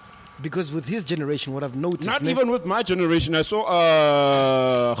Tabang, because with his generation, what I've noticed, Not ne- even with my generation. I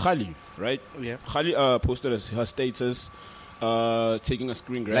saw Khali, right? Yeah. Khali posted her status, taking a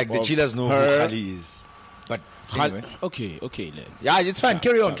screen grab. Like the of chillers know her. who Khali is. But anyway. Okay, then. Yeah, it's fine.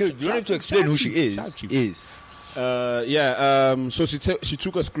 Carry on. Sharp, You don't have to explain who she sharp, is. So she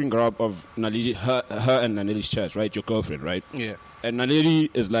took a screen grab of Naledi, her and Naledi's chat, right? Your girlfriend, right? Yeah. And Naledi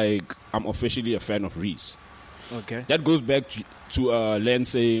is like, I'm officially a fan of Reece. Okay. That goes back to Len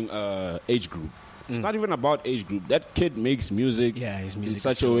saying age group. It's not even about age group. That kid makes music, Yeah, his music in is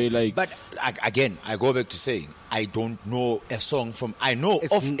such a way like. But again, I go back to saying I don't know a song from. I know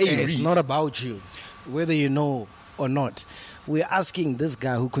of It's Aries. not about you, whether you know or not. We're asking this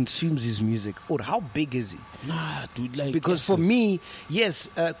guy who consumes his music, how big is he? Nah, dude, like Because for me, yes,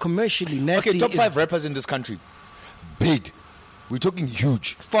 commercially, Nasty Okay, top is 5 rappers in this country. Big. We're talking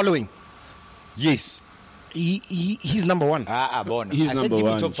huge. following. Yes. He's number one. Born. He's I said number give me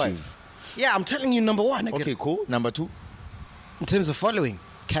one, top 5. Chief. Yeah, I'm telling you, number one. Okay, cool. Number 2. In terms of following,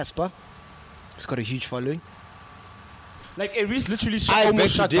 Casper, he's got a huge following. Like Reece literally I beg almost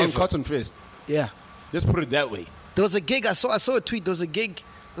to shut down differ. Cotton Fest. Yeah. Let's put it that way. There was a gig, I saw a tweet, there was a gig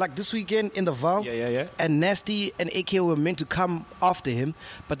like this weekend in the Val. Yeah. And Nasty and AK were meant to come after him,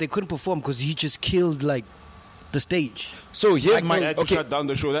 but they couldn't perform because he just killed like the stage. So here's They my had to okay. shut down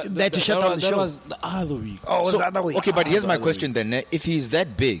the show. They had to shut down the that show. was the other week. Oh, was So, the other way? okay, but here's my other question then. If he's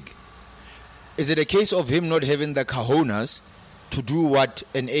that big, is it a case of him not having the cojones to do what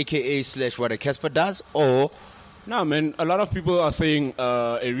an AKA / what a Casper does, or No, man. A lot of people are saying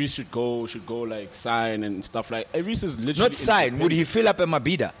Reece should go like sign and stuff like. Reece is literally Not sign. Would he fill up a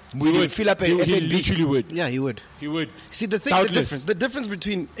Mabida? Would he fill up a He FNB? literally would. Yeah, he would. He would. See, the difference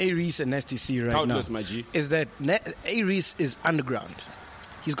between Reece and Nasty C right Doubtless, now my G. is that Reece is underground.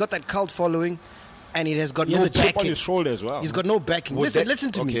 He's got that cult following, and he has got He no has a chip on backing. his shoulder as well. He's got no backing. Would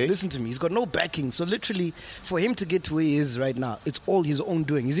Listen to me. Listen to me. He's got no backing. So literally, for him to get to where he is right now, it's all his own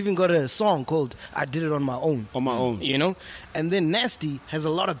doing. He's even got a song called "I Did It on My Own." On my own. You know, and then Nasty has a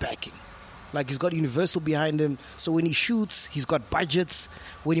lot of backing. Like he's got Universal behind him. So when he shoots, he's got budgets.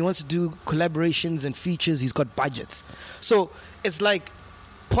 When he wants to do collaborations and features, he's got budgets. So it's like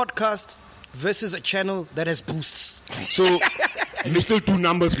podcast versus a channel that has boosts. So And you still do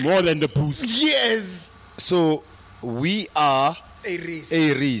numbers more than the boost. Yes. So we are A Reece.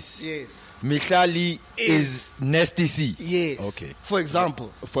 A Reece. Yes. Mihlali is Nasty C. Yes. Okay. For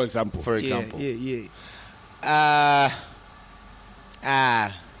example. For example. For example. Yeah.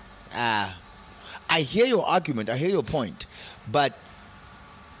 I hear your argument. I hear your point. But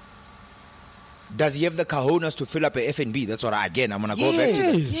does he have the cojones to fill up a FNB? That's what I'm going to go back to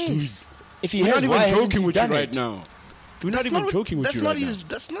that. Yes. If he We're has, not why even hasn't joking he with you done right it? now. We're not even joking with you right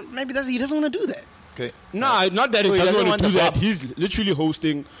now. Maybe he doesn't want to do that. Okay. Nah, not that So he he doesn't doesn't want to want do the that. pub. He's literally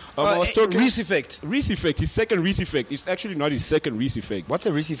hosting. I was talking Reece Effect. Reece Effect. His second Reece Effect. It's actually not his second Reece Effect. What's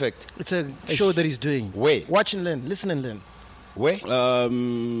a Reece effect? It's a show that he's doing. Where? Watch and learn. Listen and learn. Where?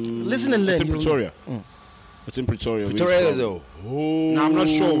 Listen and learn. It's in Pretoria. It's in Pretoria. where Pretoria it's is from. a whole No, I'm not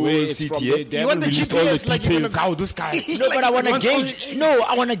sure where it's city, from. eh? They You want haven't the released all the GPS like you're details. gonna- How this guy? No, but I want to Once gauge. No,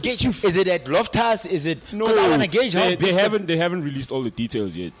 I want to gauge. Is it at Loftus? Is it? No, Because I want to gauge how they big haven't released all the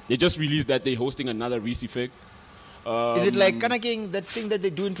details yet. They just released that they're hosting another Reece Effect. Is it like Kanaging, that thing that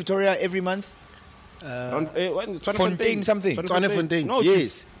they do in Pretoria every month? Fontaine something. Fontaine. No,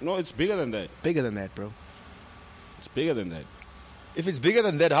 Yes. it's bigger than that. Bigger than that, bro. It's bigger than that. If it's bigger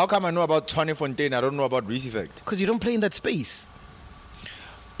than that, how come I know about Tony Fontaine? I don't know about Reece Effect. Because you don't play in that space.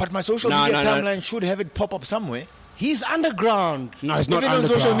 But my social media timeline should have it pop up somewhere. He's underground. No, it's not Even on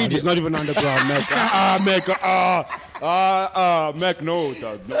underground. social media. It's not even underground, Mac. Mac, no,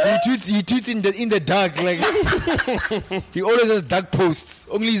 dog. No. He tweets in the dark, like he always has dark posts.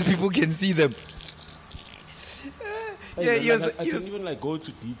 Only his people can see them. Yeah, Hey, he man, was- I he can't was- even go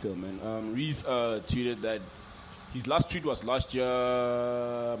to detail, man. Reece tweeted that his last tweet was last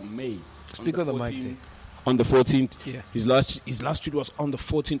year May. Speak on the mic, 14th. then. On the 14th. Yeah. His last tweet was on the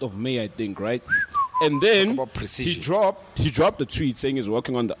 14th of May, I think, right? And then Talk about precision. he dropped the tweet saying he's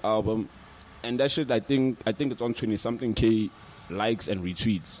working on the album, and that shit I think it's on 20-something K likes and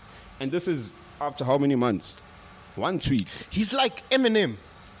retweets. And this is after how many months? One tweet. He's like Eminem.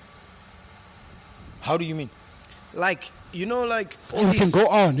 How do you mean? Like, you know, like all You can these, go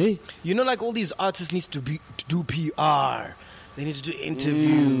on, eh? you know, like all these artists needs to do PR. They need to do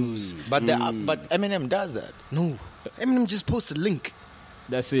interviews. But but Eminem does that. No, Eminem just posts a link,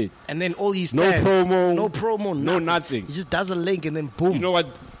 That's it. and then all these No promo, no nothing. He just does a link, and then boom. You know what?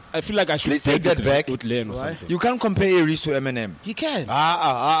 I feel like I should Please take that back. with Len or Why? something. You can't compare Reece to Eminem. You can.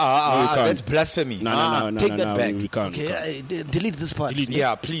 No, you can't. That's blasphemy. No, Take that back. We can't. Okay, delete this part. Delete.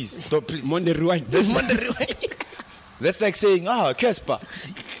 Yeah, please. Don't, please. Monday rewind. That's like saying, Casper,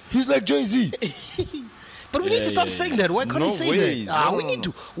 he's like Jay-Z. But we need to stop saying that. Why can't No we say ways. that? No, We no, need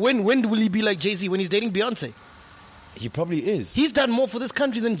no. to. When will he be like Jay-Z when he's dating Beyonce? He probably is. He's done more for this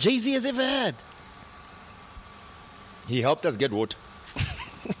country than Jay-Z has ever had. He helped us get what?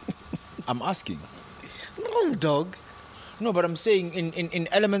 I'm asking. No, dog. No, but I'm saying in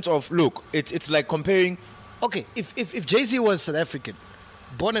elements of, look, it's like comparing. Okay, if Jay-Z was South African,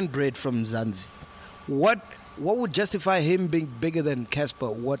 born and bred from Zanzi, what would justify him being bigger than Casper?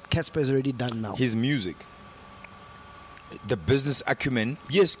 What Casper has already done now? His music, the business acumen.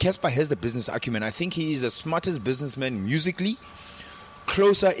 Yes, Casper has the business acumen. I think he is the smartest businessman musically,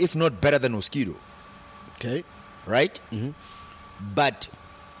 closer if not better than Mosquito, Okay. right? But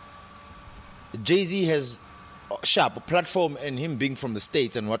Jay-Z has a platform, and him being from the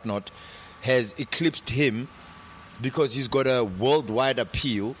States and whatnot has eclipsed him because he's got a worldwide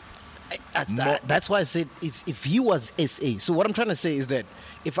appeal. That's why I said if he was SA. So what I'm trying to say is that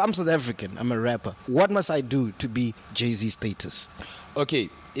if I'm South African, I'm a rapper, what must I do to be Jay-Z status? Okay,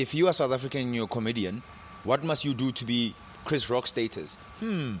 if you are South African and you're a comedian, what must you do to be Chris Rock status?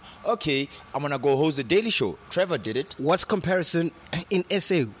 Okay, I'm gonna go host the Daily Show. Trevor did it. What's comparison in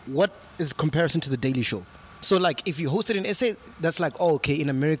SA? What is comparison to the Daily Show? So like if you hosted in SA, that's like, oh, okay, in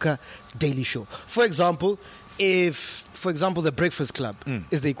America, Daily Show. For example, if the Breakfast Club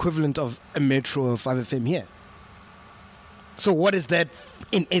is the equivalent of a Metro or 5FM here. So what is that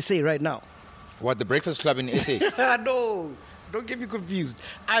in SA right now? What, the Breakfast Club in SA? No, don't get me confused.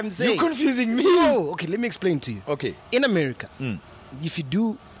 I'm saying You're confusing me. No, okay, let me explain to you. Okay. In America, if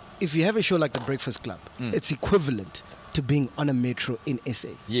you have a show like the Breakfast Club, it's equivalent to being on a metro in SA.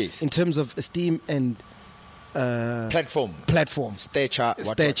 Yes. In terms of esteem and Platform. Stature,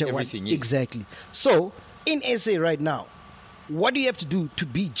 everything. Yes. Exactly. So, in SA right now, what do you have to do to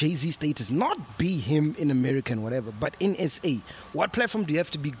be Jay-Z status? Not be him in America and whatever, but in SA. What platform do you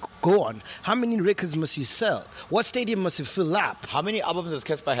have to go on? How many records must you sell? What stadium must you fill up? How many albums does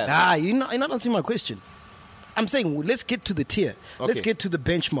Casper have? You're not answering my question. I'm saying, let's get to the tier. Okay. Let's get to the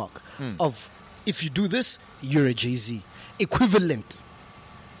benchmark of if you do this, you're a Jay-Z. Equivalent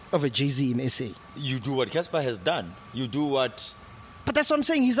of a Jay-Z in SA. You do what Casper has done. You do what... But that's what I'm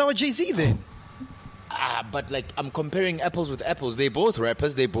saying. He's our Jay-Z then. But like, I'm comparing apples with apples. They both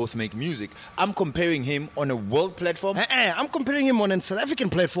rappers. They both make music. I'm comparing him on a world platform. I'm comparing him on a South African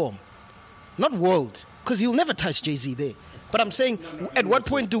platform. Not world. Because he'll never touch Jay-Z there. But I'm saying, at what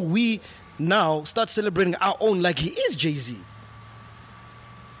point do we now start celebrating our own like he is Jay-Z?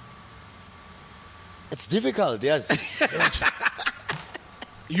 It's difficult, yes.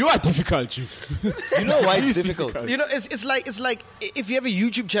 You are difficult, Chief. You know why it's difficult? You know, it's like if you have a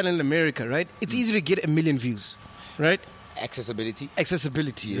YouTube channel in America, right? It's easy to get 1 million views, right? Accessibility,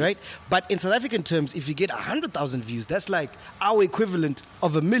 Yes. Yes. Right? But in South African terms, if you get 100,000 views, that's like our equivalent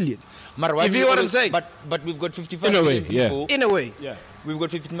of 1 million. Marwa, You feel what I'm saying? But we've got 55 In a way, million people. In a way. Yeah. We've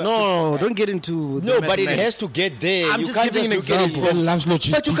got 50 No, don't get into No, the but it mathematics. has to get there. I'm You just can't giving just an look at it example. from... Loves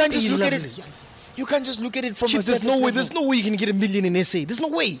logistics. But you can't just look at it... Lovely. You can't just look at it from Chief, a there's no surface way. level. There's no way you can get 1 million in SA. There's no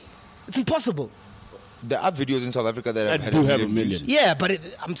way. It's impossible. There are videos in South Africa that have That had do a have a million million. views. Yeah, but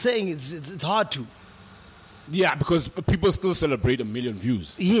I'm saying it's hard to. Yeah, because people still celebrate 1 million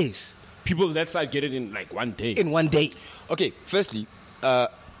views. Yes, People that side get it in like one day. in one day. Okay, firstly,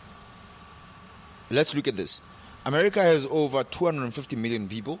 let's look at this. America has over 250 million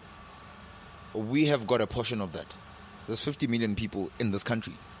people. We have got a portion of that. There's 50 million people in this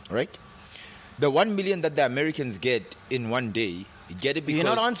country, right? The 1 million that the Americans get in one day, you get it because...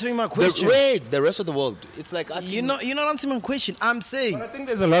 You're not answering my question. The rest of the world, it's like asking... You're not answering my question. I'm saying. But I think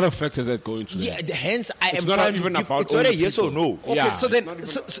there's a lot of factors that go into Yeah, that. hence I It's am not trying even to give... about It's not a only yes or people. no. Okay, Yeah, so it's then not even-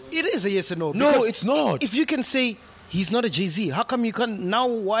 so it is a yes or no. No, because it's not. If you can say he's not a Jay-Z, how come you can't now?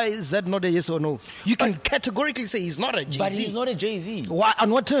 Why is that not a yes or no? You can categorically say he's not a Jay-Z. But he's not a Jay-Z. Why?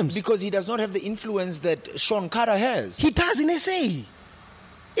 On what terms? Because he does not have the influence that Sean Carter has. He does in SA,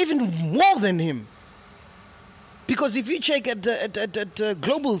 even more than him. Because if you check at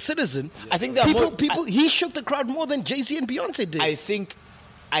Global Citizen, I think there are people he shook the crowd more than Jay-Z and Beyonce did. I think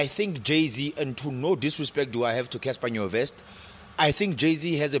Jay-Z, and to no disrespect do I have to Casper Nyovest, I think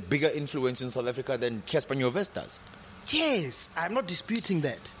Jay-Z has a bigger influence in South Africa than Casper Nyovest does. Yes, I'm not disputing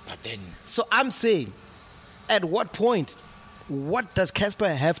that. But then... So I'm saying, at what point, what does Casper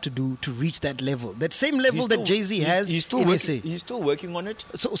have to do to reach that level? That same level that Jay-Z has He's still in SA. He's still working on it.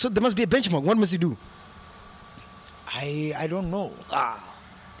 So there must be a benchmark. What must he do? I don't know.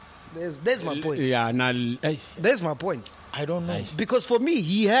 There's my point. Yeah, now, hey, There's my point. I don't know. Because for me,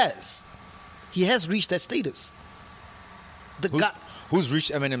 he has reached that status. The guy, Who's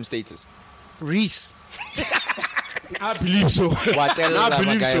reached Eminem status? Reece. I believe so. What else I am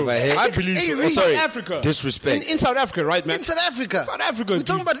believe I so. ever heard? I believe Hey, so. Reece. South Sorry. Africa. Disrespect. In South Africa, right, man? In South Africa. South Africa. We're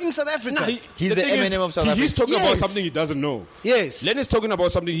talking dude. about in South Africa. Nah, He's the thing Eminem of South Africa. He's talking Yes. about something he doesn't know. Yes. Len is talking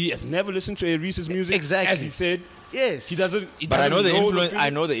about something he has never listened to. Reese's music, Exactly. as he said. Yes. He doesn't. He But I know doesn't the influence. feeling. I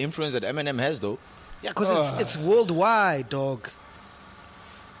know the influence that Eminem has, though. Yeah, because it's worldwide, dog.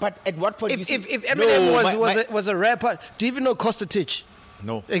 But at what point? If Eminem No, was a rapper, do you even know Costa Titch?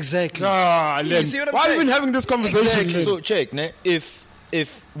 no. Exactly. Ah, You Len. see what I'm Why are we saying? even having this conversation? Exactly. Len? So check, ne? If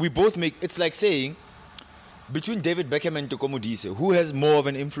we both make, it's like saying between David Beckham and Toko Modise, who has more of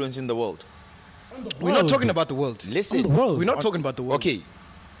an influence in the world? We're not talking about the world. Listen, We're not talking about the world. Okay,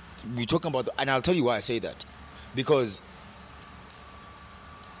 we're talking about, and I'll tell you why I say that, because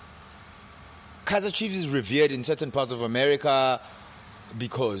Kaizer Chiefs is revered in certain parts of America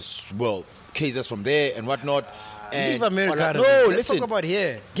because, well, Kaiser's from there and whatnot. And Leave America out of no, it. Let's listen. talk about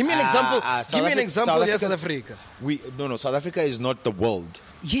here. Give me an example. Give me an example. Yes, South Africa. South Africa is not the world.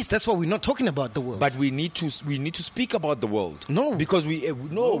 Yes, that's why we're not talking about the world. But we need to speak about the world. No. because we are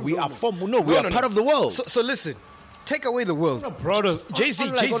No, part of the world. So listen, take away the world. On a broader, Jay-Z,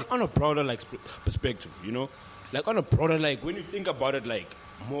 on, like, Jay-Z. on a broader like perspective, you know, like on a broader like when you think about it like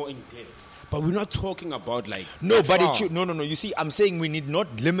more in depth. But we're not talking about like No, that but far. it should, no. You see, I'm saying we need not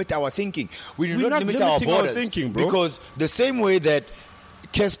limit our thinking. We need We're not not limit our limiting our borders. thinking, bro. Because the same way that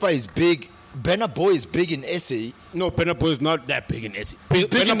Casper is big Burna Boy is big in SA. No, Burna Boy is not that big in SA. He's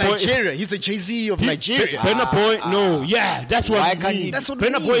big in Burna Boy is- Nigeria. He's the Jay-Z of Nigeria. Burna Boy, no, yeah, that's what Why I can't he- mean. That's what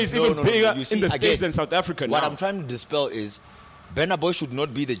Burna we Boy need. is No, even no, no, bigger you see, in the again, States than South Africa What now. I'm trying to dispel is Burna Boy should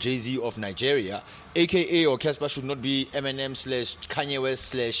not be the Jay-Z of Nigeria, aka or Casper should not be Eminem / Kanye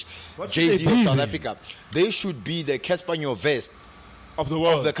West / What should Jay-Z they of be South then? Africa. They should be the Casper Nyovest of the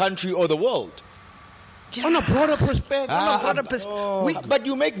world. of the country or the world. On a broader perspective. But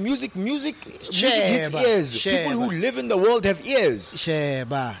you make music hits Sheba, ears. Sheba. People who live in the world have ears.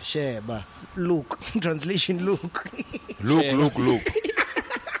 Sheba. Luke. Translation Luke. Look.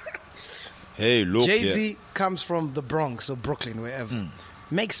 Hey, look Jay-Z here. comes from the Bronx or Brooklyn, wherever.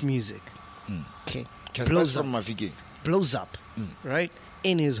 Makes music. Okay. Casper's from Mafike. Blows up, right?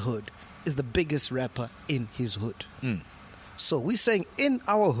 In his hood. Is the biggest rapper in his hood. So we're saying in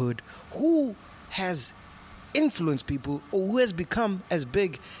our hood, who has influenced people or who has become as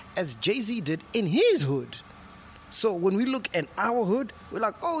big as Jay-Z did in his hood? So when we look at our hood, we're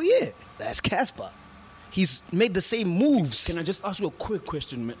like, oh yeah, that's Casper. He's made the same moves. Can I just ask you a quick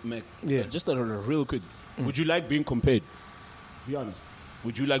question, Mac? Yeah. Just a real quick. Would you like being compared? Be honest.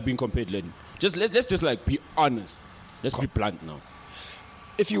 Would you like being compared, Len? Let's just like be honest. Let's be blunt now.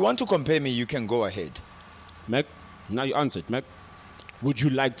 If you want to compare me, you can go ahead. Mac, now you answered, Mac. Would you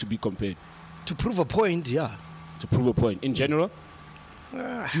like to be compared? To prove a point, yeah. To prove a point. In general?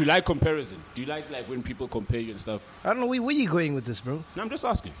 Do you like comparison? Do you like when people compare you and stuff? I don't know where you going with this, bro. No, I'm just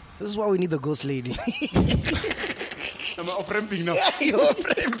asking. This is why we need the ghost lady. I'm off-ramping now. You're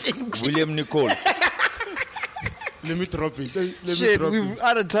flipping. William Nicole. Let me drop it. Shit, we're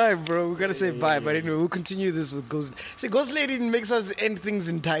out of time, bro. We gotta say bye. But anyway, we'll continue this with Ghost. See, Ghost Lady makes us end things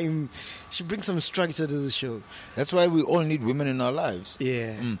in time. She brings some structure to the show. That's why we all need women in our lives.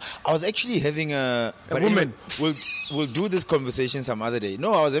 Yeah. I was actually having a woman. Anyway, we'll do this conversation some other day.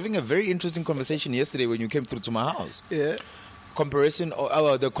 No, I was having a very interesting conversation yesterday when you came through to my house. Yeah.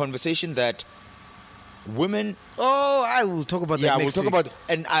 The conversation that women. Oh, I will talk about that. Yeah, we'll next talk week. about,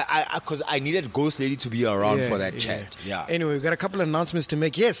 and I because I needed Ghost Lady to be around for that chat. Yeah. Anyway, we've got a couple of announcements to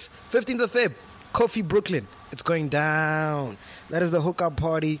make. Yes, 15th of Feb, Coffee Brooklyn. It's going down. That is the hookup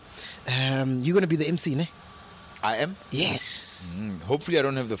party. You're going to be the MC, ne? I am. Yes. Hopefully, I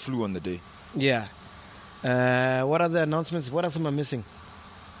don't have the flu on the day. Yeah. What are the announcements? What else am I missing?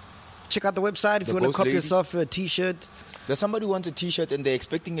 Check out the website if The you want to Ghost copy Lady. yourself a T-shirt. There's somebody who wants a T-shirt and they're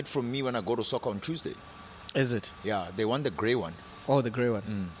expecting it from me when I go to soccer on Tuesday. Is it? Yeah, they want the grey one. Oh, the grey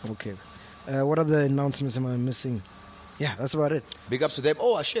one. Okay. What other announcements am I missing? Yeah, that's about it. Big ups to them.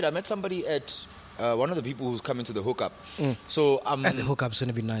 Oh shit! I met somebody at one of the people who's coming to the hookup. So And the hookup's going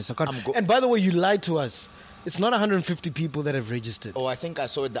to be nice. I can't. I'm And by the way, you lied to us. It's not 150 people that have registered. I think I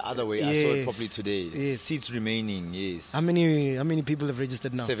saw it the other way. I saw it Yes. properly today. Yes. Seats remaining. Yes. How many people have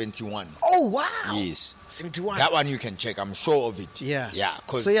registered now? 71. Oh wow! Yes. 71. That one you can check. I'm sure of it. Yeah. Yeah.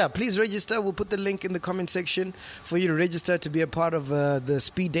 So yeah, please register. We'll put the link in the comment section for you to register to be a part of the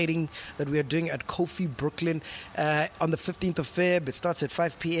speed dating that we are doing at Kofi Brooklyn on the 15th of Feb. It starts at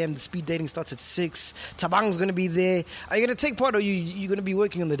 5 p.m. The speed dating starts at 6. Tabang's going to be there. Are you going to take part or you going to be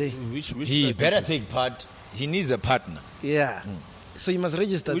working on the day? He better take part. He needs a partner. Yeah. So you must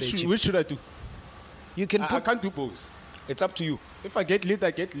register. Which there, Chief. should I do? You can I put. can't do both. It's up to you. If I get late,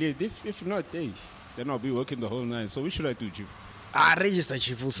 I get late. If not, hey, then I'll be working the whole night. So what should I do, Chief? Register,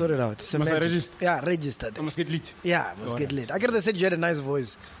 Chief. We'll sort it out. Must I Semantics. register? Yeah, register. I must get late. Yeah, must get lit. I gotta say you had a nice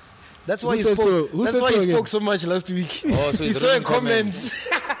voice. That's why Who you said spoke. so? Who That's said why so you again? spoke so much last week. Oh, so you he's saw in reading comments.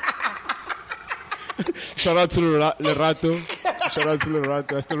 Shout out to Lerato. Shout out to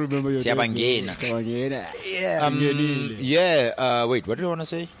Lerato. I still remember your name. Siyabangena. Siyabangena. Yeah. Wait. What did I want to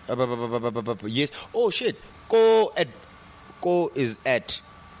say? Yes. Oh shit. Go is at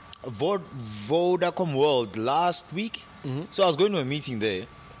Vodacom World last week. So I was going to a meeting there,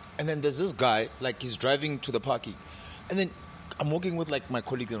 and then there's this guy, like he's driving to the parking, and then I'm walking with like my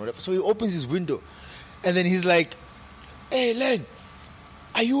colleagues and whatever. So he opens his window, and then he's like, "Hey Len,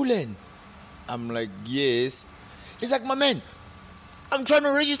 are you Len?" I'm like, "Yes." He's like, "My man, I'm trying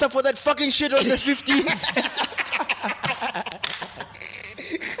to register for that fucking shit on this 15th."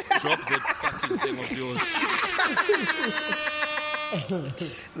 Drop that fucking thing of yours.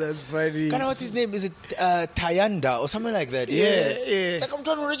 That's funny. Kind of what's his name? Is it Tayanda or something like that? Yeah. It's like I'm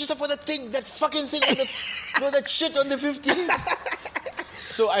trying to register for that fucking thing on the, for that shit on the 15th.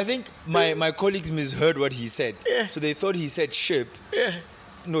 So I think my colleagues misheard what he said. Yeah. So they thought he said ship. Yeah.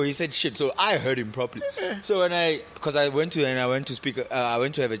 No, he said shit. So I heard him properly. So because I went to speak, I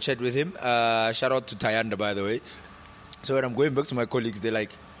went to have a chat with him. Shout out to Tayanda, by the way. So when I'm going back to my colleagues, they're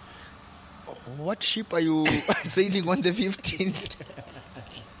like, "What ship are you sailing on the 15th?"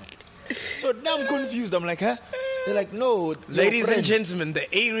 So now I'm confused. I'm like, huh? They're like, no. your Ladies and friend. gentlemen, the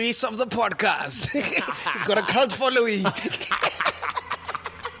Reece of the podcast. He's got a cult following.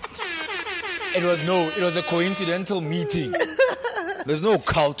 It was a coincidental meeting. There's no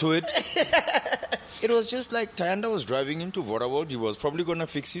cult to it. It was just like Tayanda was driving into Vodaworld. He was probably going to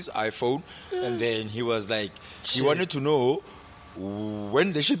fix his iPhone. And then he was like, he wanted to know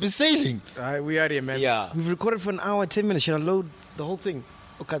when they should be sailing. All right, we are here, man. Yeah. We've recorded for an hour, 10 minutes. Should I load the whole thing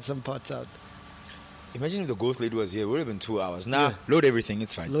or cut some parts out? Imagine if the ghost lady was here. It would have been 2 hours. Nah, load everything.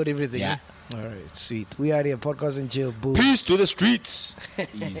 It's fine. Load everything. Yeah. All right, sweet. We are here, podcast and chill. Boo. Peace to the streets.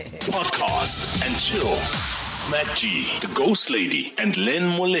 Podcast and chill. Matt G, the Ghost Lady, and Len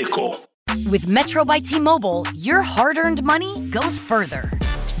Moleko. With Metro by T-Mobile, your hard-earned money goes further.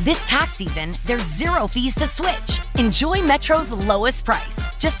 This tax season, there's 0 fees to switch. Enjoy Metro's lowest price,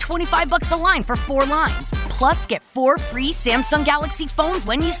 just $25 a line for 4 lines. Plus, get 4 free Samsung Galaxy phones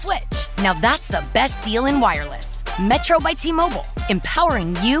when you switch. Now that's the best deal in wireless. Metro by T-Mobile,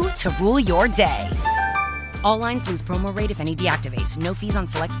 empowering you to rule your day. All lines lose promo rate if any deactivates. No fees on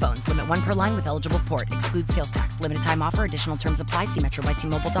select phones. Limit 1 per line with eligible port. Excludes sales tax. Limited time offer. Additional terms apply. See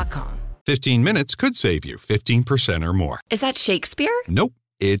metrobytmobile.com. 15 minutes could save you 15% or more. Is that Shakespeare? Nope,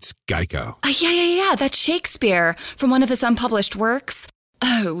 it's Geico. Yeah, that's Shakespeare from one of his unpublished works.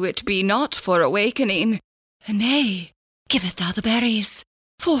 Oh, it be not for awakening. Nay, giveth thou the berries.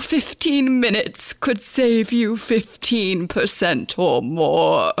 For 15 minutes could save you 15% or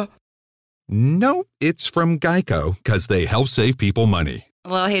more. Nope, it's from Geico, because they help save people money.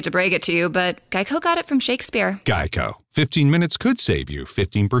 Well, I hate to break it to you, but Geico got it from Shakespeare. Geico. 15 minutes could save you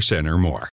 15% or more.